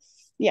don't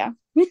yeah.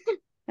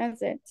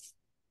 That's it.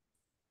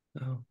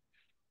 Oh.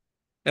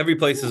 Every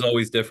place is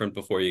always different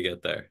before you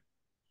get there.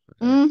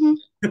 Mm-hmm.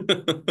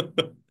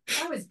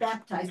 I was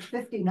baptized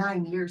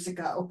 59 years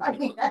ago. I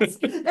mean,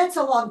 that's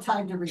a long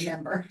time to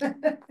remember.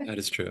 That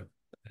is true.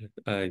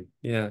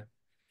 Yeah.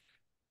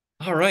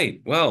 All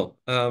right. Well,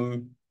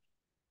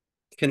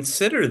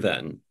 consider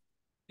then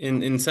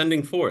in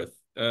sending forth,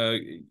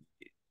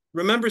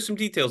 remember some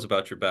details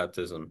about your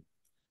baptism.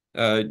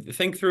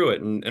 Think through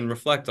it and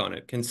reflect on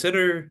it.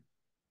 Consider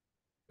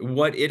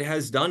what it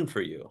has done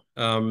for you.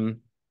 And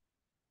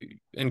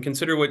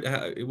consider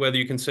whether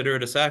you consider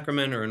it a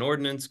sacrament or an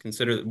ordinance.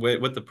 Consider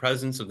what the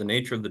presence of the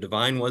nature of the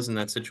divine was in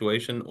that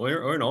situation,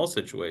 or in all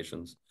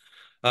situations.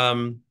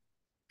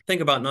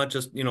 Think about not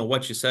just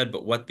what you said,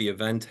 but what the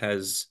event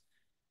has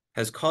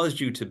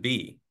caused you to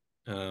be.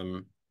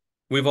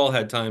 We've all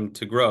had time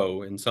to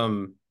grow in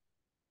some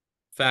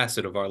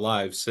facet of our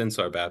lives since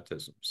our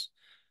baptisms.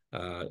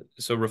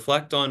 So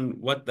reflect on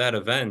what that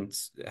event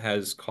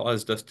has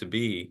caused us to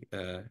be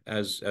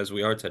as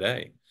we are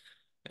today.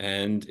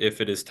 And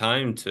if it is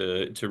time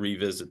to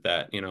revisit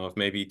that, if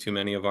maybe too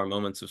many of our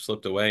moments have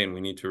slipped away and we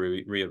need to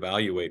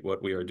reevaluate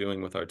what we are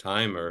doing with our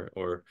time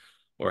or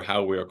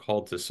how we are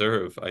called to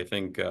serve, I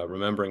think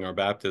remembering our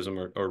baptism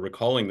or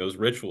recalling those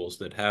rituals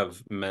that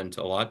have meant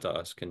a lot to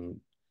us can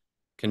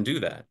do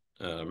that.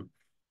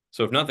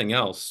 So if nothing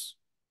else,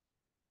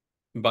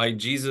 by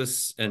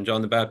Jesus and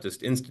John the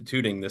Baptist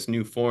instituting this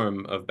new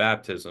form of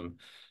baptism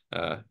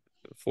uh,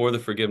 for the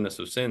forgiveness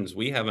of sins,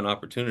 we have an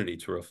opportunity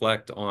to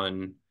reflect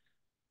on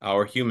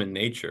our human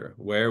nature,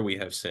 where we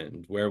have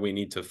sinned, where we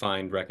need to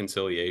find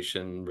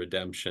reconciliation,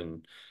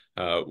 redemption,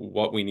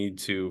 what we need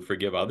to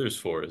forgive others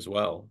for as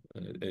well.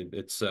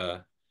 It's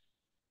a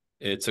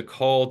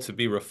call to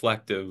be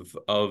reflective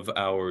of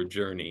our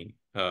journey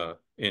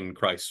in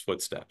Christ's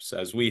footsteps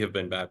as we have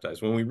been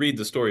baptized. When we read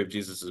the story of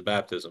Jesus's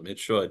baptism, it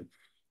should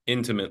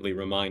intimately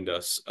remind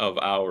us of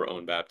our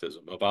own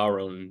baptism, of our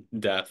own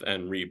death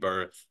and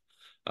rebirth,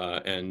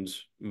 and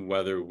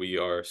whether we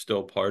are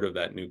still part of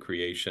that new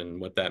creation,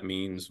 what that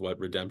means, what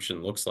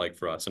redemption looks like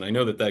for us. And I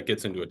know that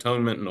gets into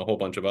atonement and a whole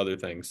bunch of other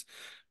things,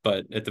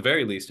 but at the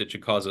very least, it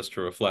should cause us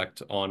to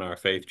reflect on our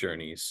faith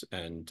journeys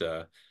and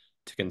to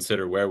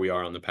consider where we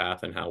are on the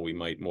path and how we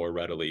might more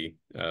readily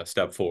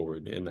step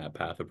forward in that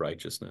path of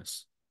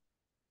righteousness.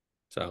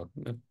 So,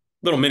 a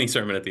little mini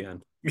sermon at the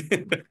end.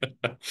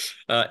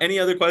 Any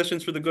other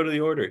questions for the good of the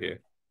order here?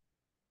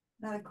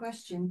 Not a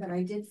question, but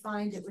I did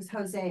find it was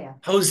Hosea.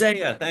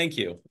 Hosea, thank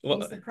you.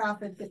 He's the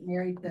prophet that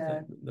married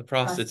the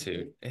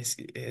prostitute.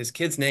 His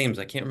kids' names,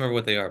 I can't remember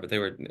what they are, but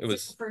it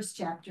was the first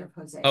chapter of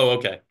Hosea. Oh,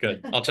 okay,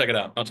 good. I'll check it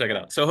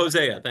out. So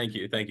Hosea, thank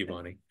you,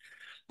 Bonnie.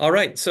 All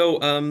right, so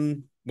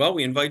well,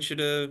 we invite you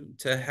to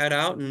head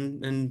out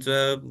and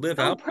live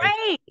out.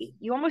 Pray.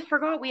 You almost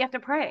forgot we have to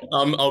pray.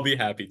 I'll be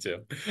happy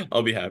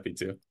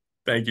to.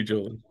 Thank you,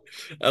 Julie.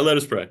 Let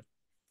us pray.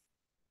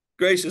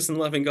 Gracious and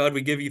loving God,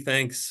 we give you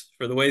thanks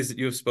for the ways that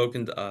you have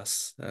spoken to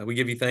us. We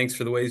give you thanks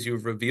for the ways you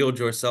have revealed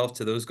yourself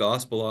to those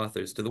gospel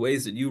authors, to the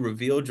ways that you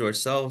revealed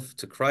yourself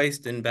to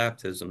Christ in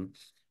baptism,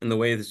 and the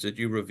ways that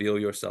you reveal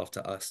yourself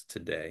to us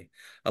today.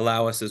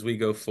 Allow us as we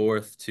go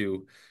forth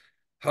to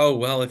Oh,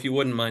 well, if you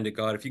wouldn't mind it,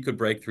 God, if you could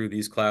break through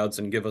these clouds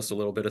and give us a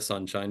little bit of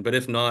sunshine. But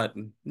if not,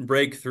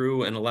 break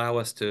through and allow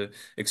us to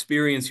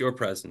experience your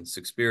presence,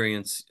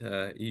 experience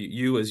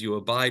you as you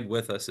abide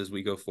with us as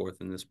we go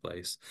forth in this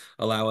place.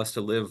 Allow us to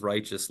live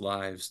righteous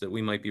lives, that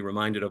we might be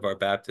reminded of our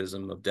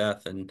baptism of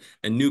death and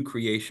new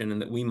creation,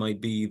 and that we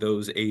might be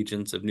those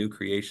agents of new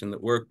creation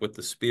that work with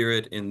the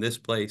Spirit in this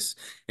place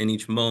in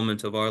each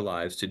moment of our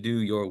lives to do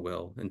your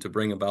will and to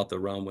bring about the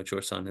realm which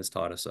your Son has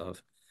taught us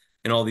of.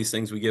 In all these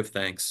things we give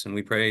thanks, and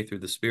we pray through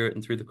the Spirit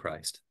and through the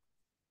Christ.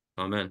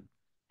 Amen.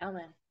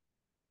 Amen.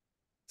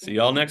 See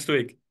y'all next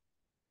week.